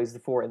 He plays the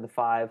 4 and the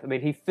 5. I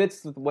mean, he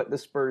fits what the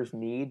Spurs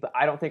need. But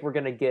I don't think we're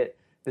going to get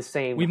the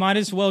same. We might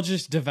as well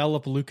just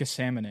develop Luka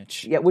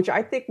Samanic. Yeah, which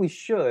I think we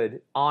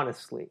should,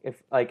 honestly.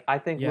 I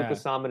think Luka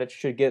Samanic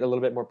should get a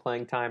little bit more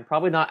playing time.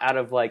 Probably not out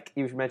of like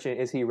you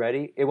mentioned, is he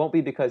ready? It won't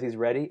be because he's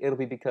ready. It'll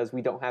be because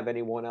we don't have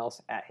anyone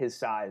else at his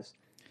size.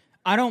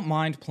 I don't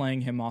mind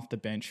playing him off the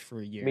bench for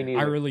a year. Me neither.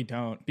 I really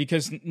don't,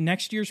 because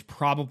next year's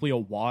probably a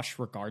wash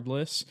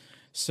regardless.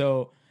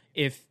 So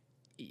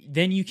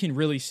then you can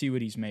really see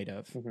what he's made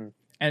of. Mm-hmm.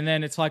 And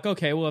then it's like,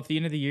 okay, well, at the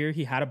end of the year,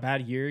 he had a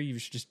bad year. He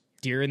was just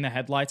deer in the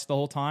headlights the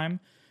whole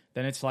time.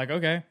 Then it's like,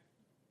 okay,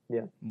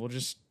 yeah, we'll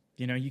just,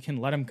 you can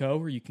let him go,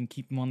 or you can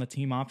keep him on the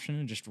team option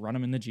and just run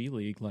him in the G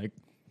League. Like,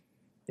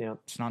 yeah,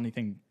 it's not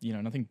anything,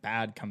 nothing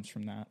bad comes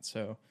from that.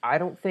 So I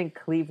don't think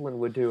Cleveland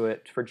would do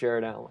it for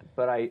Jared Allen,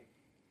 but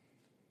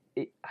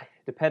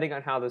depending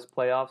on how this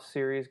playoff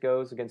series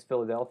goes against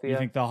Philadelphia, you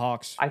think the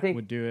Hawks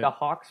would do it? The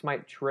Hawks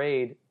might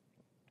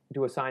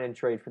do a sign and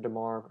trade for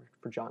DeMar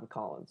for John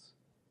Collins.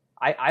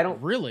 I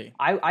don't really.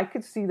 I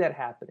could see that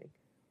happening,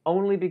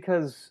 only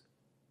because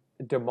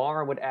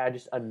DeMar would add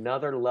just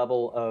another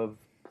level of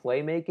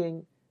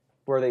playmaking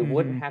where they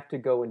wouldn't have to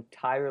go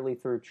entirely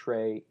through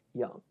Trae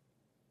Young,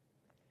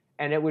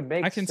 and it would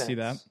make sense. I can see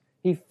that.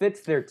 He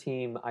fits their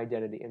team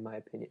identity, in my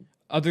opinion.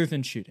 Other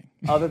than shooting.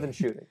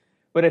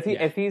 But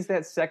if he's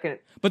that second,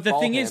 but the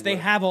thing is, they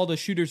have all the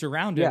shooters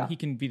around him. Yeah. He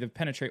can be the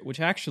penetrate. Which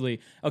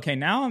actually, okay,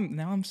 now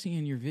I'm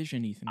seeing your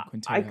vision, Ethan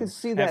Quintero. I could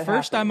see that. At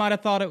first, I might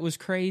have thought it was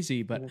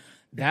crazy, but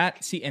that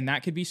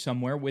could be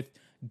somewhere with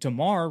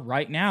DeMar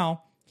right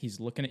now. He's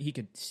looking at. He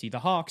could see the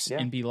Hawks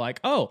and be like,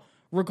 oh,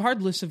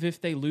 regardless of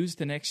if they lose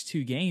the next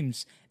 2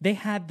 games, they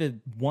had the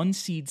 1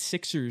 seed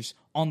Sixers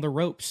on the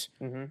ropes,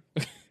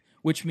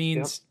 which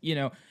means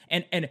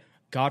and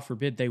God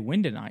forbid they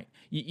win tonight.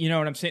 You know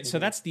what I'm saying? Mm-hmm. So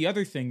that's the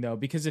other thing, though,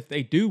 because if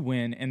they do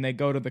win and they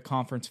go to the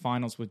conference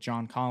finals with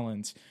John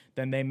Collins,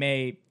 then they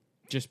may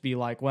just be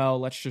like, well,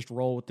 let's just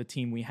roll with the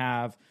team we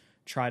have.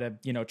 Try to,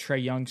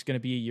 Trae Young's going to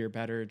be a year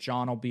better.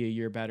 John will be a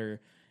year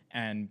better.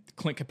 And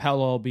Clint Capella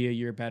will be a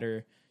year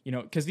better.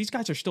 Because these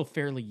guys are still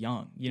fairly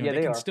young.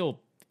 They can still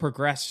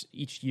progress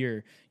each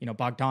year.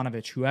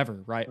 Bogdanovich,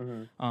 whoever, right?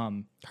 Mm-hmm.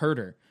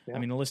 Herter. Yeah. I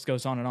mean, the list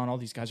goes on and on. All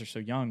these guys are so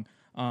young.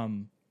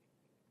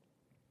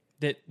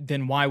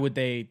 Then why would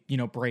they,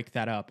 break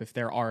that up if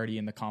they're already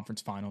in the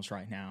conference finals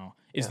right now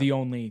is the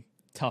only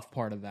tough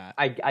part of that.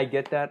 I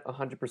get that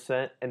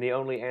 100%, and the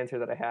only answer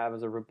that I have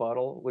as a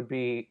rebuttal would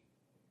be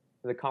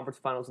the conference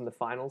finals and the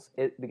finals.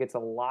 It gets a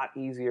lot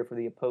easier for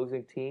the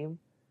opposing team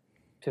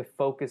to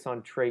focus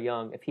on Trae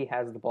Young if he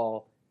has the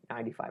ball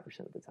 95%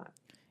 of the time.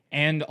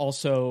 And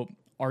also,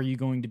 are you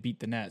going to beat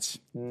the Nets?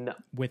 No.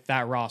 With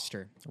that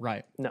roster,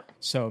 right? No.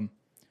 So,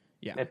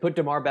 yeah. And put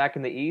DeMar back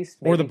in the East.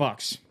 Maybe. Or the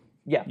Bucks.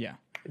 Yeah. Yeah.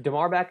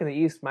 DeMar back in the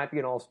East might be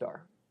an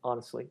all-star,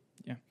 honestly.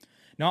 Yeah.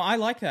 No, I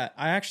like that.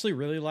 I actually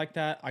really like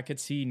that. I could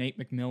see Nate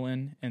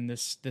McMillan and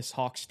this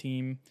Hawks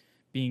team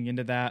being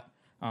into that,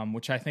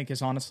 which I think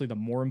is honestly the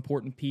more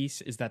important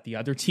piece is that the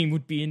other team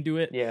would be into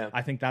it. Yeah.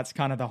 I think that's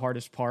kind of the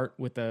hardest part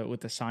with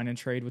the sign and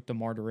trade with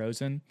DeMar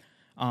DeRozan.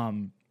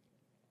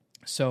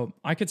 So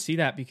I could see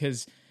that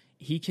because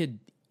he could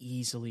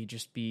easily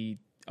just be,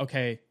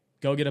 okay,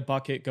 go get a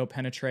bucket, go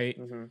penetrate.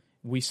 Mm-hmm.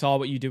 We saw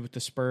what you did with the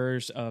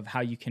Spurs of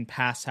how you can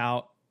pass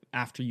out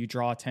after you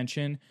draw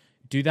attention.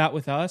 Do that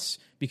with us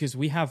because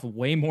we have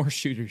way more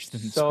shooters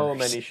than the Spurs. So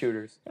many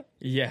shooters.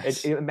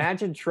 Yes.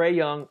 Imagine Trae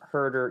Young,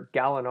 Herter,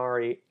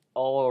 Gallinari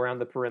all around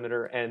the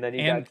perimeter, and then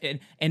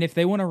and if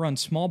they want to run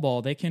small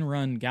ball, they can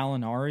run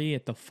Gallinari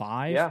at the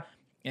 5. Yeah.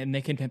 And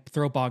they can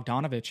throw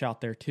Bogdanovich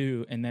out there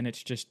too, and then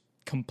it's just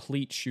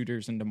complete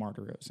shooters in DeMar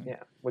DeRozan. Yeah,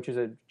 which is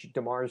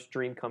DeMar's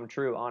dream come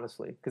true,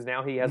 honestly, because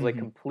now he has like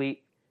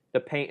complete. The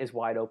paint is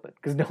wide open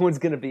because no one's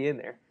going to be in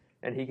there,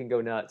 and he can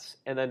go nuts.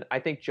 And then I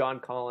think John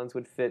Collins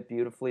would fit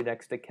beautifully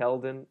next to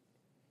Keldon,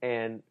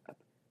 and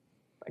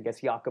I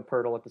guess Jakob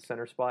Poeltl at the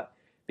center spot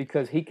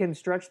because he can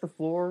stretch the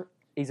floor.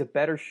 He's a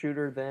better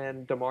shooter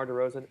than DeMar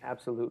DeRozan,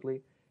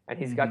 absolutely, and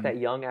he's got that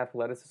young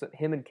athleticism.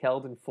 Him and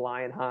Keldon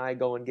flying high,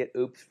 go and get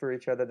oops for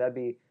each other. That'd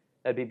be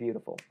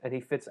beautiful. And he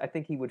fits. I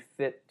think he would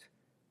fit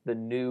the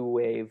new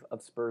wave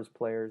of Spurs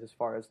players as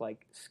far as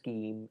like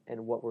scheme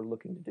and what we're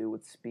looking to do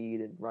with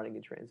speed and running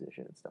in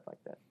transition and stuff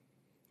like that.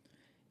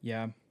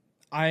 Yeah.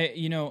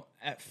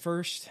 At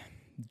first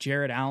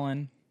Jared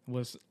Allen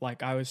was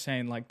like I was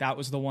saying, like that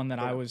was the one that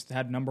I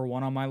had number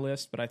 1 on my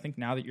list, but I think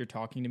now that you're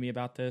talking to me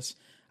about this,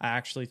 I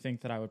actually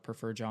think that I would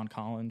prefer John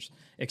Collins,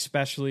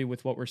 especially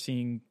with what we're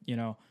seeing,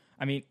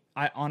 I mean,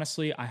 I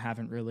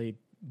haven't really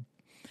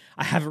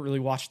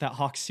watched that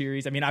Hawks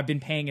series. I mean, I've been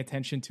paying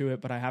attention to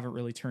it, but I haven't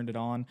really turned it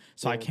on,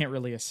 so I can't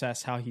really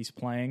assess how he's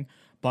playing.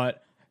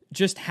 But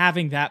just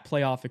having that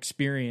playoff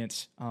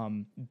experience,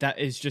 that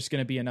is just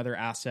going to be another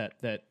asset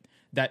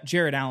that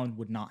Jared Allen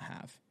would not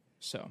have.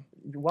 So,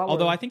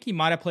 although I think he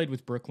might have played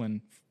with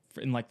Brooklyn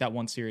in like that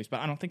one series,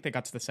 but I don't think they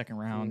got to the second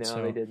round. No,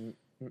 so they didn't.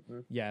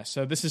 Yeah,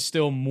 so this is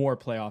still more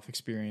playoff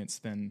experience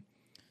than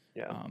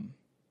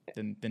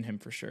him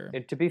for sure.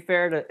 And to be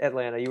fair to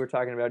Atlanta, you were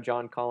talking about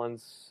John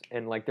Collins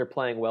and like they're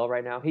playing well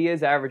right now. He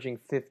is averaging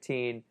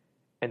 15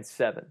 and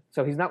 7.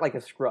 So he's not like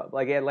a scrub.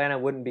 Like Atlanta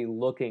wouldn't be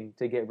looking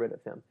to get rid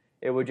of him.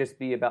 It would just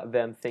be about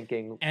them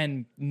thinking.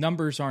 And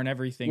numbers aren't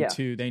everything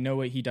too. They know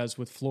what he does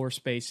with floor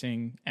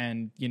spacing,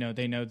 and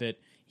they know that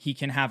he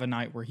can have a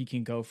night where he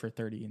can go for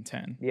 30 and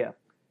 10. Yeah.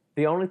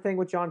 The only thing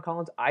with John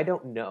Collins, I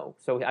don't know.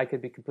 So I could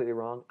be completely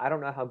wrong. I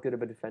don't know how good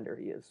of a defender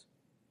he is.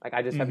 Like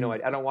I just have no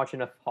idea. I don't watch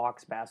enough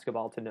Hawks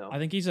basketball to know. I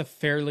think he's a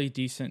fairly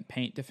decent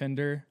paint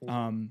defender.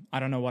 I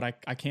don't know what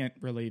I can't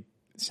really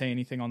say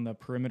anything on the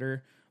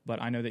perimeter, but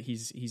I know that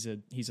he's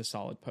a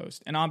solid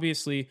post. And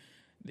obviously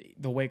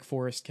the Wake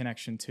Forest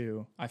connection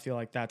too. I feel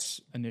like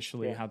that's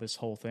initially how this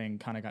whole thing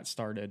kind of got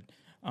started.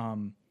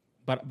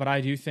 But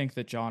I do think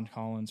that John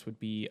Collins would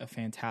be a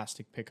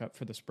fantastic pickup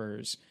for the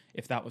Spurs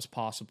if that was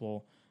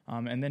possible.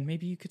 And then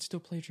maybe you could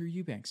still play Drew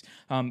Eubanks.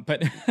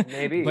 But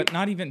maybe. But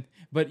not even.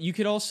 But you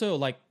could also,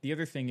 like, the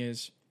other thing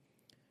is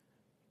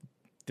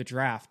the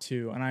draft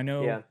too. And I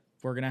know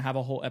we're going to have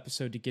a whole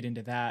episode to get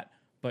into that.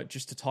 But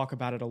just to talk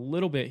about it a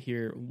little bit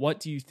here, what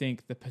do you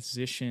think the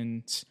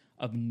positions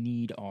of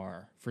need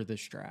are for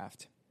this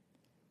draft?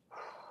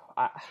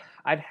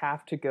 I'd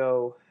have to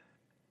go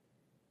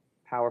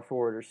power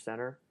forward or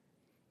center.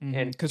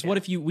 And because what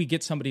if we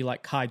get somebody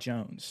like Kai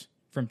Jones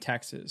from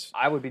Texas?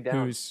 I would be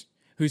down.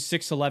 Who's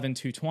 6'11",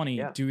 220.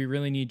 Yeah. Do we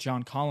really need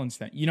John Collins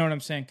then? You know what I'm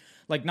saying?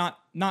 Like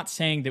not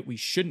saying that we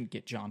shouldn't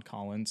get John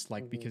Collins,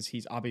 like because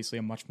he's obviously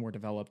a much more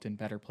developed and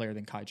better player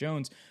than Kai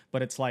Jones,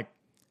 but it's like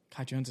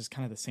Kai Jones is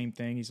kind of the same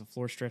thing. He's a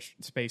floor stretch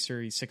spacer.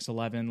 He's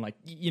 6'11". Like,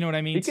 you know what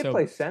I mean? He could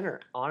play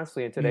center,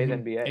 honestly, in today's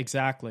NBA.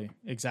 Exactly.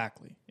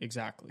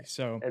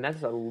 So, and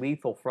that's a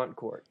lethal front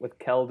court with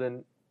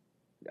Keldon,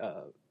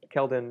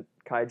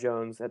 Kai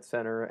Jones at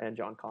center, and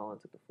John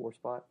Collins at the 4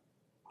 spot.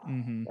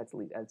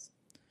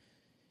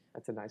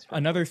 That's a nice front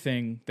Another court.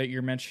 thing that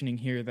you're mentioning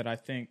here that I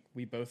think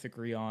we both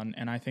agree on,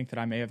 and I think that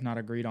I may have not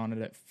agreed on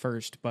it at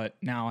first, but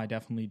now I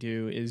definitely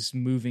do, is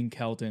moving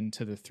Keldon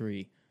to the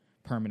 3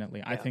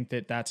 permanently. I think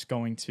that that's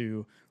going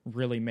to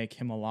really make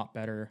him a lot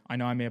better. I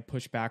know I may have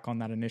pushed back on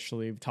that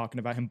initially, talking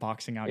about him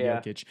boxing out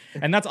Jokic,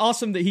 and that's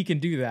awesome that he can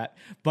do that.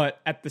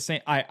 But at the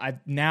same, I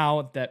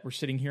now that we're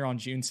sitting here on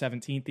June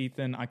 17th,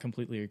 Ethan, I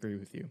completely agree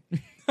with you.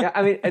 Yeah,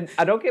 I mean, and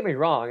don't get me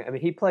wrong. I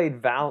mean, he played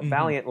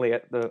valiantly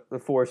at the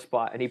 4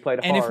 spot, and he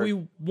played hard. And if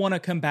we want to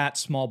combat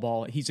small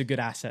ball, he's a good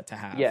asset to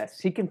have. Yes,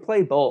 he can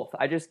play both.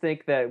 I just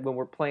think that when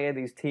we're playing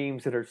these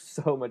teams that are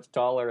so much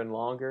taller and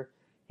longer,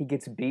 he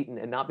gets beaten,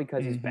 and not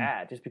because he's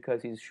bad, just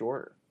because he's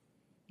shorter.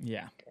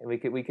 Yeah, and we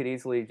could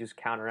easily just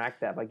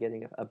counteract that by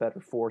getting a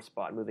better 4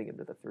 spot, moving him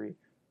to the 3.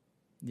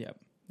 Yep,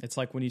 it's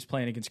like when he's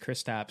playing against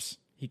Kristaps.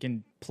 He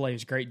can play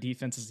as great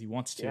defense as he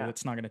wants to.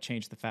 It's not going to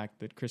change the fact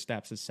that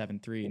Kristaps is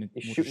 7'3" and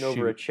he's shooting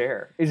over a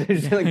chair. He's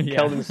just like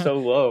Keldon's so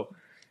low.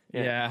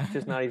 It's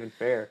just not even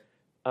fair.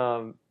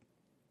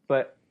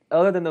 But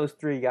other than those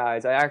 3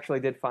 guys, I actually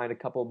did find a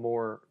couple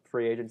more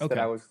free agents that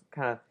I was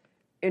kind of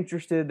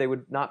interested. They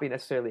would not be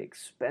necessarily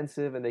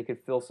expensive, and they could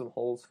fill some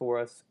holes for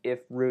us if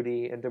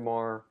Rudy and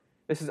DeMar.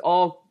 This is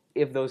all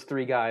if those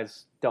 3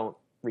 guys don't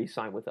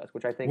re-sign with us,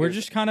 which I think we're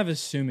just kind of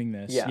assuming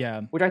this.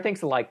 Yeah, which I think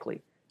is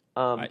likely.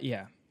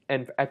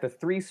 And at the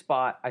 3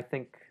 spot, I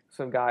think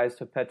some guys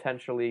to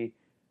potentially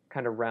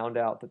kind of round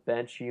out the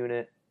bench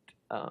unit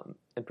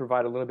and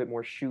provide a little bit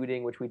more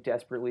shooting, which we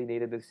desperately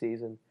needed this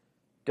season.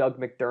 Doug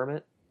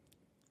McDermott,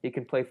 he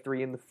can play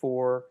 3 in the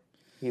 4.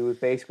 He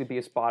would basically be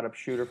a spot-up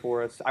shooter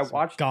for us. I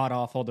watched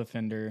god-awful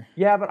defender.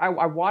 Yeah, but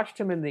I watched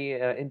him in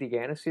the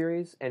Indiana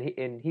series,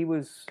 and he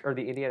was, or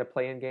the Indiana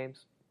play-in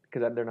games,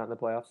 because they're not in the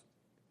playoffs.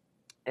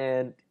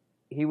 And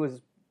he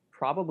was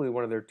probably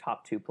one of their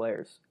top 2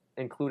 players,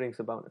 including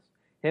Sabonis.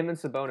 Him and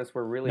Sabonis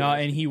were really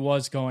and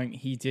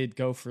he did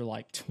go for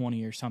like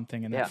 20 or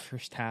something in that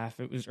first half.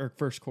 Or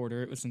first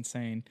quarter. It was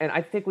insane. And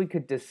I think we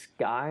could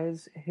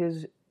disguise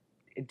his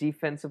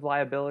defensive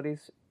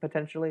liabilities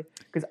potentially,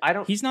 because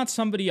he's not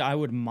somebody I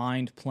would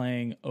mind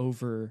playing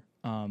over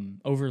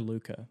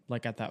Luka,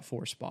 like at that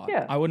 4 spot.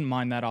 Yeah, I wouldn't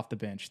mind that off the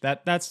bench.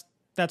 That's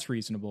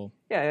reasonable.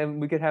 Yeah, and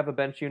we could have a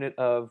bench unit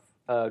of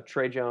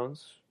Trey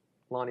Jones,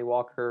 Lonnie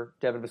Walker,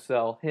 Devin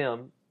Vassell,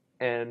 him,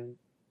 and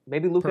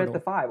maybe Luka Pirtle. at the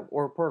 5,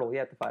 or Pirtle,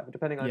 at the 5,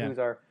 depending on who's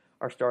our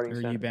starting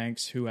center.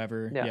 Eubanks,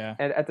 whoever. Yeah.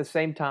 And at the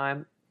same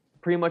time,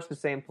 pretty much the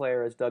same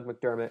player as Doug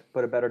McDermott,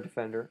 but a better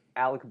defender.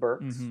 Alec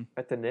Burks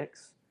at the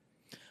Knicks.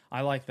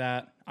 I like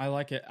that. I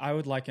like it. I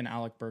would like an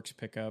Alec Burks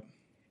pickup.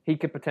 He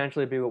could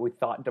potentially be what we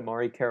thought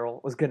DeMarre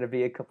Carroll was going to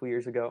be a couple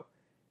years ago,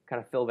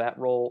 kind of fill that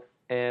role.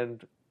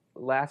 And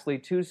lastly,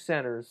 two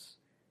centers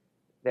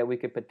that we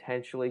could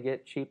potentially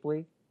get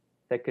cheaply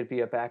that could be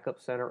a backup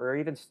center or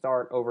even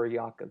start over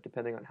Jakob,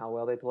 depending on how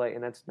well they play.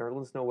 And that's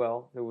Nerlens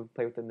Noel, who would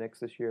play with the Knicks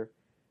this year.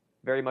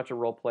 Very much a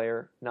role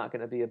player, not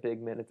going to be a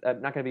big not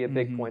going to be a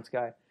big points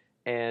guy.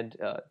 And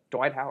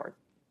Dwight Howard.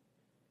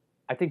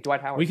 I think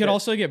Dwight Howard. We could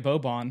also get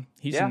Boban.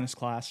 He's in this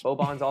class.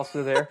 Boban's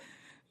also there.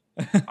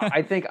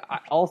 I think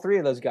all three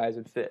of those guys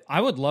would fit.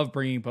 I would love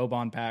bringing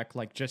Boban back,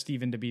 like just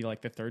even to be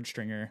like the third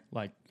stringer.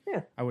 Like,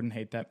 yeah. I wouldn't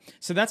hate that.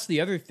 So that's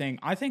the other thing.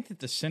 I think that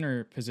the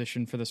center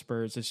position for the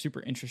Spurs is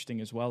super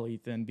interesting as well,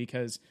 Ethan,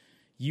 because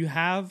you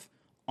have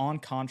on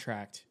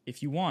contract,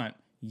 if you want,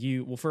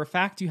 for a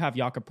fact, you have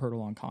Jakob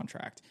Poeltl on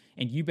contract,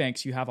 and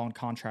Eubanks you have on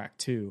contract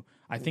too.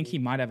 I think he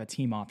might have a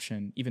team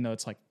option, even though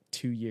it's like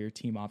 2-year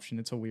team option.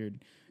 It's a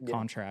weird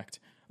contract.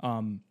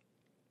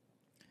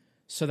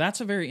 So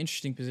that's a very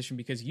interesting position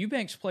because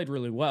Eubanks played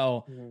really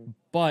well,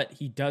 but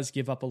he does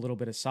give up a little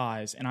bit of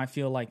size. And I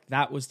feel like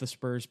that was the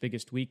Spurs'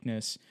 biggest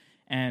weakness.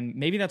 And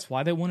maybe that's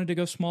why they wanted to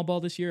go small ball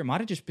this year. It might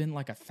have just been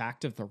like a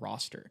fact of the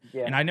roster.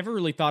 Yeah. And I never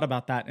really thought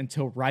about that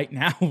until right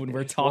now when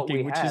we're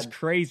talking, which is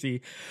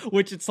crazy.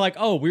 Which it's like,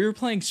 oh, we were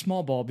playing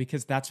small ball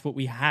because that's what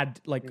we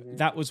had. Like,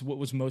 that was what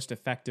was most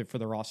effective for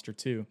the roster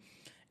too.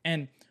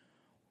 And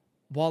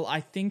while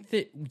I think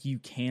that you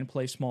can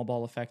play small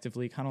ball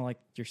effectively, kind of like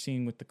you're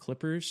seeing with the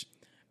Clippers,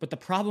 but the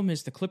problem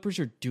is the Clippers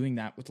are doing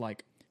that with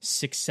like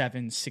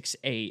 6'7",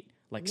 6'8",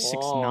 like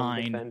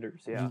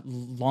 6'9",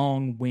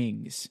 long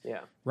wings. Yeah.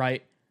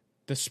 Right?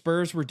 The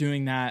Spurs were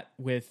doing that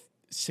with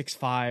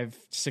 6'5",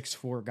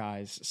 6'4"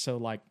 guys. So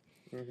like,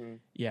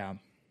 yeah.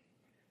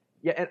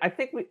 Yeah, and I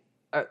think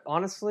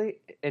honestly,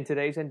 in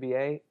today's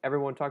NBA,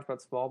 everyone talks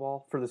about small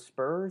ball. For the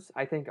Spurs,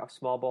 I think a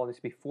small ball needs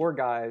to be 4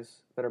 guys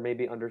that are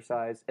maybe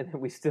undersized, and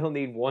then we still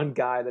need one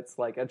guy that's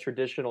like a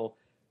traditional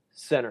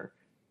center.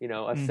 You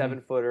know, a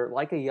 7-footer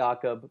like a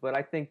Jakob, but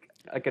I think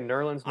like a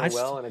Nerlens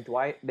Noel and a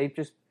Dwight,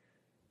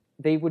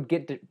 they would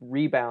get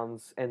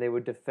rebounds and they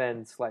would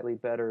defend slightly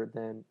better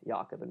than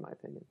Jakob, in my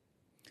opinion.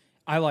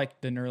 I like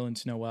the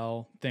Nerlens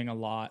Noel thing a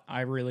lot.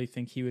 I really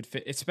think he would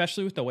fit,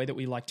 especially with the way that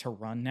we like to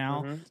run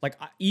now. Like,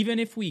 even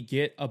if we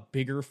get a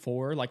bigger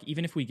 4, like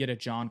even if we get a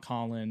John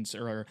Collins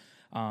or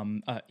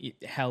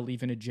hell,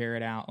 even a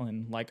Jared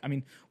Allen. Like, I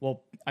mean,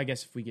 well, I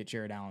guess if we get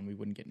Jared Allen, we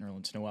wouldn't get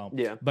Nerlens Noel.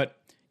 Yeah, but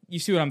you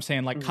see what I'm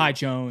saying? Like Kai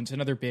Jones,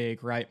 another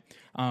big, right?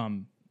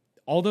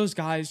 All those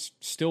guys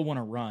still want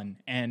to run,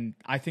 and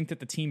I think that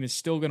the team is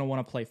still going to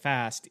want to play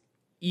fast,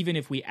 even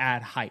if we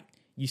add height.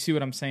 You see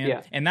what I'm saying?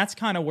 Yeah. And that's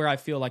kind of where I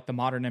feel like the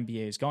modern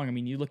NBA is going. I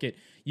mean, you look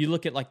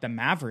at like the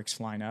Mavericks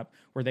lineup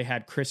where they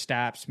had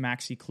Kristaps,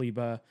 Maxi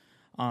Kleber,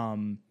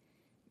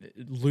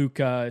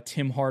 Luka,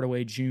 Tim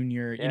Hardaway Jr.,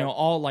 you know,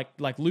 all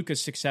like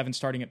Luka's 6'7",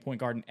 starting at point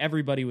guard, and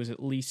everybody was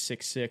at least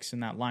 6'6"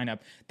 in that lineup.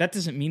 That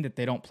doesn't mean that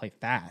they don't play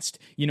fast.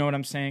 You know what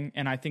I'm saying?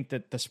 And I think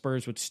that the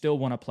Spurs would still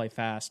want to play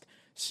fast.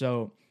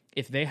 So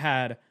if they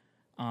had,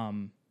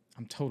 I'm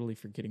totally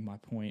forgetting my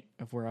point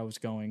of where I was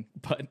going,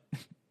 but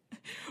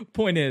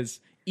point is,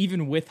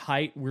 even with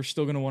height, we're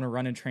still going to want to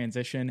run in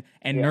transition,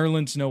 and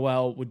Nerlens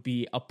Noel would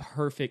be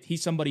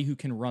he's somebody who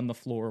can run the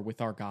floor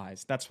with our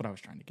guys. That's what I was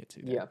trying to get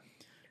to there. Yeah.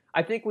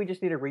 I think we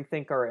just need to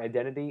rethink our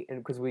identity, and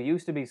because we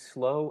used to be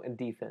slow and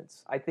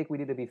defense, I think we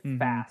need to be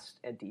fast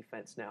and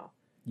defense now.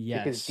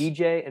 Yes, because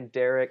DJ and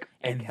Derek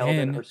and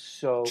Keldon are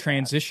so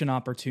transition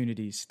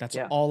opportunities. That's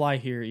all I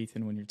hear,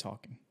 Ethan, when you're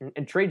talking.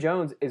 And Trey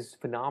Jones is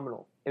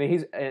phenomenal. I mean,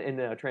 he's in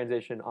the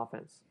transition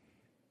offense.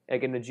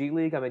 Like in the G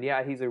League, I mean,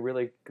 yeah, he's a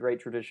really great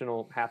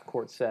traditional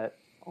half-court set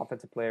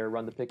offensive player,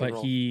 run the pick and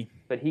roll.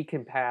 But he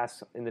can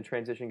pass in the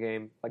transition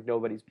game like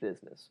nobody's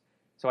business.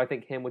 So I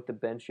think him with the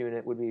bench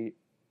unit would be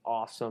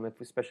awesome,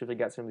 especially if we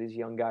got some of these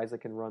young guys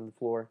that can run the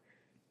floor.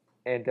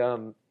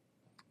 And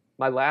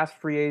my last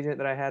free agent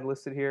that I had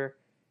listed here,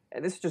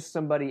 and this is just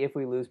somebody, if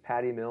we lose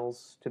Patty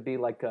Mills, to be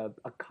like a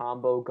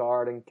combo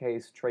guard in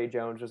case Trey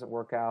Jones doesn't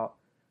work out,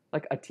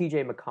 like a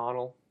TJ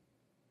McConnell.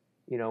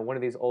 You know, one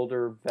of these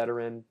older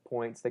veteran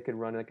points that could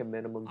run like a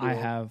minimum duel.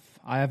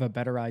 I have a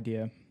better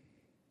idea.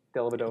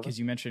 Dellavedova. Because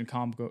you mentioned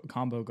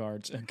combo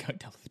guards.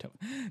 Dellavedova.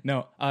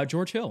 No,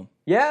 George Hill.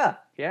 Yeah.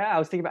 I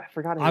was thinking about. I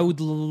forgot. I would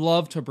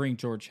love to bring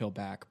George Hill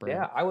back, bro.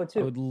 Yeah, I would too.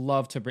 I would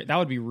love to bring. That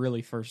would be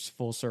really first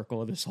full circle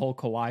of this whole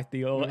Kawhi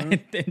deal,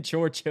 and then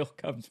George Hill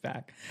comes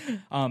back.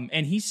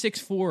 And he's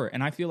 6'4",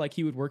 and I feel like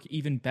he would work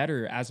even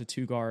better as a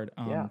 2-guard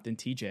than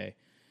TJ.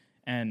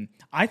 And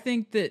I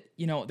think that,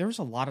 you know, there was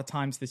a lot of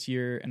times this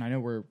year, and I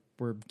know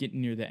we're getting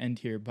near the end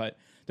here, but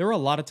there were a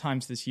lot of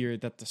times this year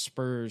that the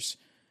Spurs,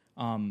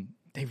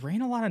 they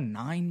ran a lot of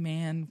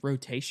 9-man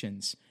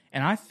rotations.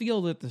 And I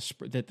feel that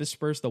the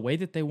Spurs, the way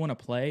that they want to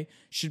play,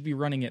 should be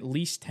running at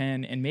least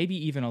 10 and maybe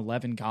even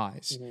 11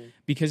 guys.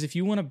 Because if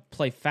you want to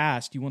play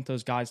fast, you want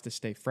those guys to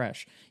stay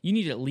fresh. You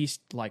need at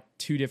least like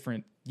 2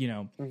 different,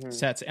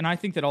 sets. And I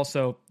think that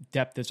also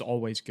depth is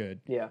always good.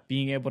 Yeah.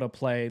 Being able to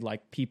play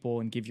like people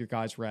and give your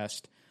guys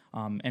rest.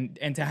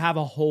 And to have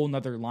a whole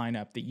nother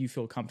lineup that you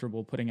feel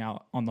comfortable putting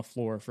out on the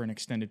floor for an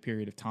extended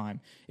period of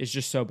time is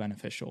just so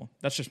beneficial.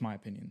 That's just my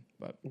opinion.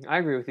 But I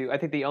agree with you. I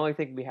think the only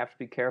thing we have to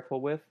be careful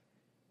with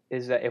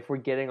is that if we're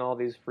getting all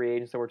these free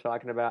agents that we're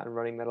talking about and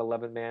running that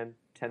 11-man,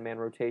 10-man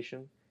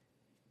rotation,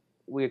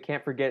 we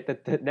can't forget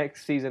that the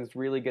next season is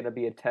really going to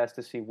be a test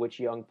to see which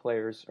young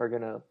players are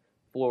going to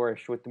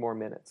flourish with more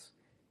minutes.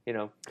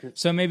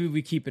 So maybe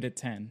we keep it at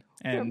 10,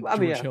 and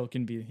George Hill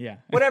can be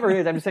whatever it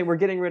is. I'm just saying we're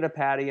getting rid of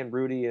Patty and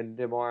Rudy and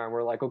DeMar, and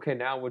we're like, okay,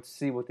 now let's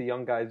see what the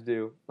young guys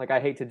do. Like, I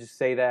hate to just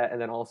say that and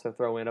then also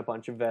throw in a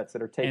bunch of vets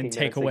that are taking and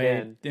take minutes away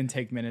again. And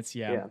take minutes.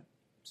 Yeah.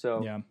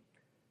 So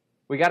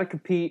we got to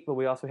compete, but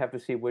we also have to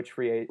see which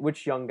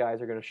young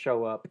guys are going to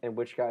show up and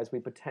which guys we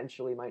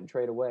potentially might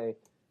trade away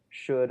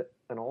should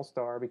an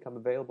all-star become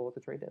available at the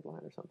trade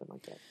deadline or something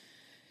like that.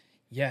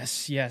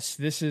 Yes.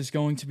 This is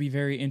going to be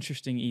very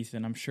interesting,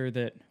 Ethan. I'm sure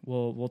that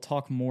we'll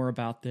talk more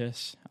about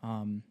this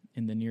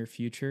in the near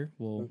future.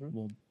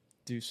 We'll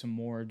do some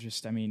more.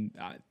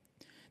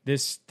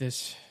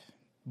 This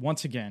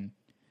once again,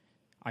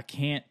 I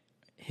can't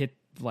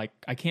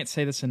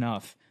say this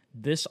enough.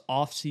 This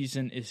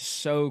offseason is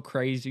so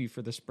crazy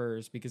for the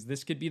Spurs because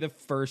this could be the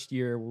first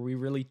year where we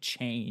really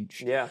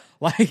change. Yeah.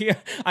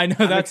 I know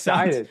I'm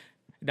excited.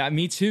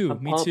 Me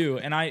too.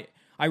 And I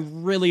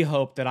really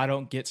hope that I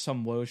don't get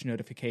some Woj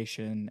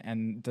notification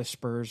and the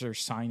Spurs are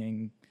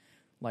signing,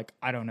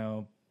 I don't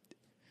know,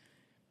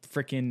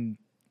 freaking,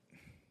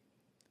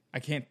 I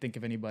can't think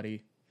of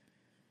anybody.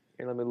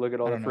 Here, let me look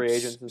at all the free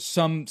agents.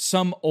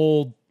 Some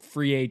old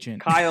free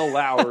agent. Kyle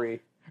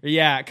Lowry.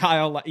 Yeah,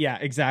 Kyle. Yeah,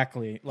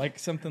 exactly.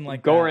 Something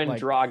like Goran that.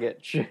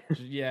 Dragic.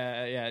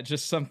 Yeah.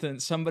 Just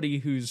somebody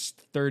who's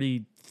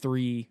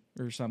 33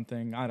 or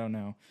something. I don't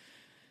know.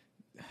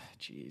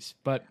 Jeez,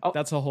 but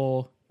that's a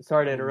whole.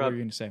 Sorry to interrupt. What were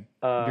you going to say?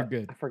 You're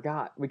good. I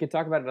forgot. We could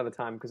talk about it another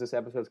time because this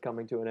episode's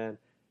coming to an end.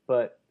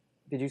 But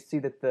did you see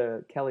that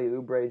the Kelly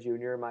Oubre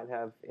Jr. might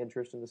have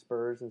interest in the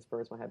Spurs, and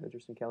Spurs might have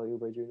interest in Kelly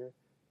Oubre Jr.?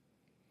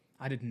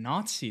 I did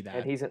not see that.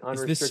 And he's an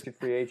unrestricted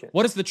free agent.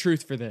 What is the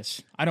truth for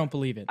this? I don't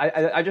believe it.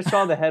 I just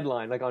saw the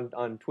headline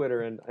on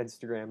Twitter and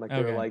Instagram.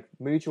 They were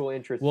mutual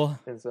interest. Well,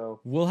 and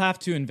so we'll have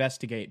to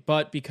investigate.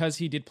 But because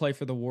he did play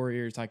for the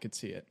Warriors, I could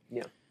see it.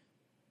 Yeah.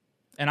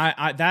 And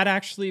I that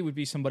actually would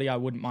be somebody I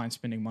wouldn't mind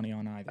spending money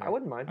on either. I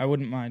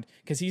wouldn't mind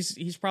because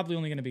he's probably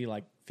only going to be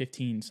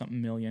 15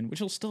 something million, which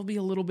will still be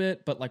a little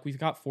bit, but we've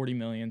got 40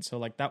 million, so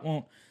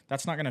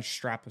that's not going to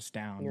strap us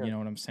down. Yeah. You know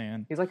what I'm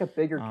saying? He's like a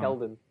bigger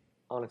Keldon,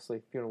 honestly.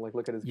 If you want to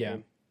look at his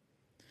game.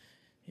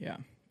 Yeah,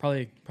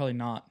 probably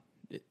not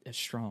as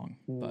strong,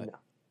 but no.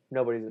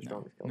 Nobody's as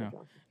strong as Keldon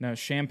Johnson. No,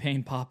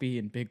 Champagne Poppy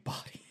and Big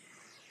Body.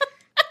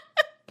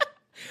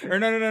 Or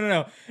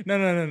no,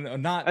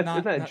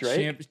 not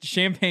Drake.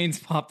 Champagne's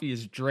Poppy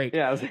is Drake.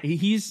 Yeah,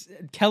 he's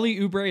Kelly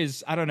Oubre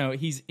is, I don't know.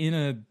 He's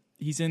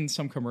in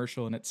some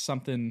commercial and it's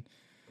something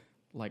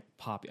like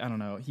Poppy. I don't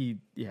know. He's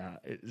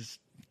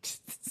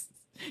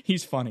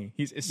funny.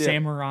 He's a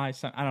samurai.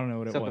 I don't know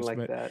what it something was, like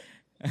but that.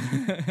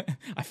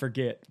 I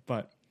forget,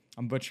 but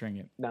I'm butchering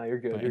it. No, you're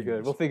good. You're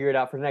good. We'll figure it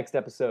out for the next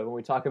episode when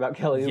we talk about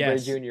Kelly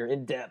Oubre Jr.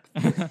 in depth.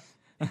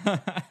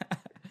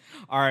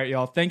 All right,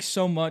 y'all. Thanks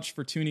so much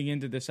for tuning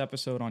into this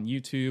episode on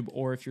YouTube,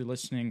 or if you're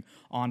listening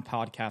on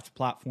podcast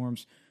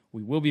platforms.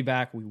 We will be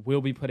back. We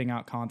will be putting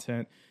out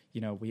content.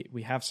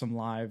 We have some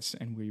lives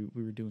and we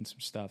were doing some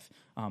stuff,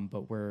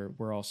 but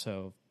we're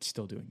also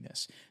still doing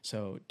this.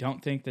 So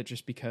don't think that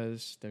just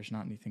because there's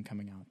not anything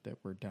coming out that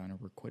we're done or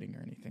we're quitting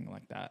or anything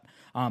like that.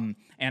 And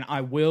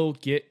I will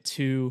get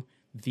to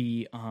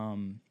the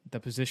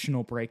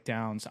positional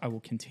breakdowns. I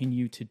will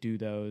continue to do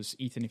those.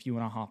 Ethan, if you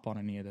want to hop on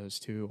any of those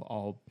too,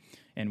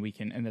 and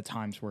the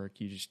times work,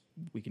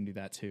 we can do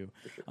that too.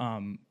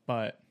 Sure.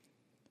 But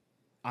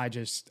I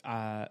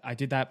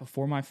did that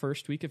before my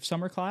first week of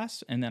summer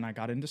class, and then I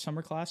got into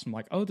summer class. I'm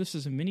like, oh, this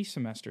is a mini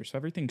semester, so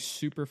everything's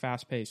super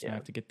fast paced, and I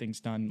have to get things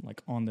done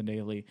on the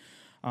daily.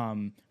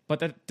 But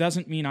that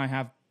doesn't mean I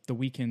have the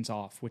weekends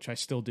off, which I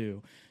still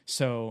do.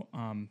 So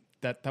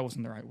that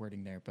wasn't the right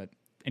wording there, but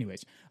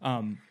anyways,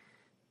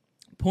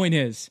 point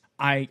is,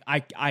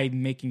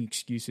 I'm making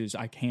excuses.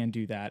 I can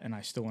do that, and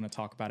I still want to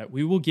talk about it.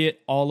 We will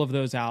get all of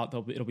those out.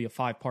 It'll be a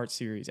 5-part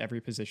series,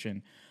 every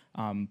position,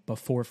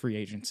 before free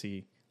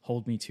agency.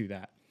 Hold me to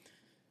that.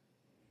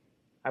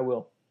 I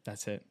will.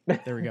 That's it.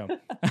 There we go.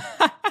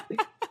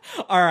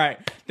 All right.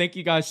 Thank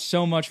you guys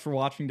so much for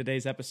watching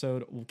today's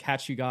episode. We'll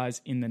catch you guys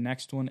in the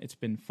next one. It's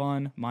been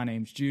fun. My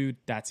name's Jude.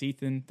 That's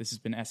Ethan. This has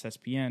been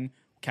SSPN.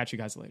 Catch you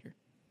guys later.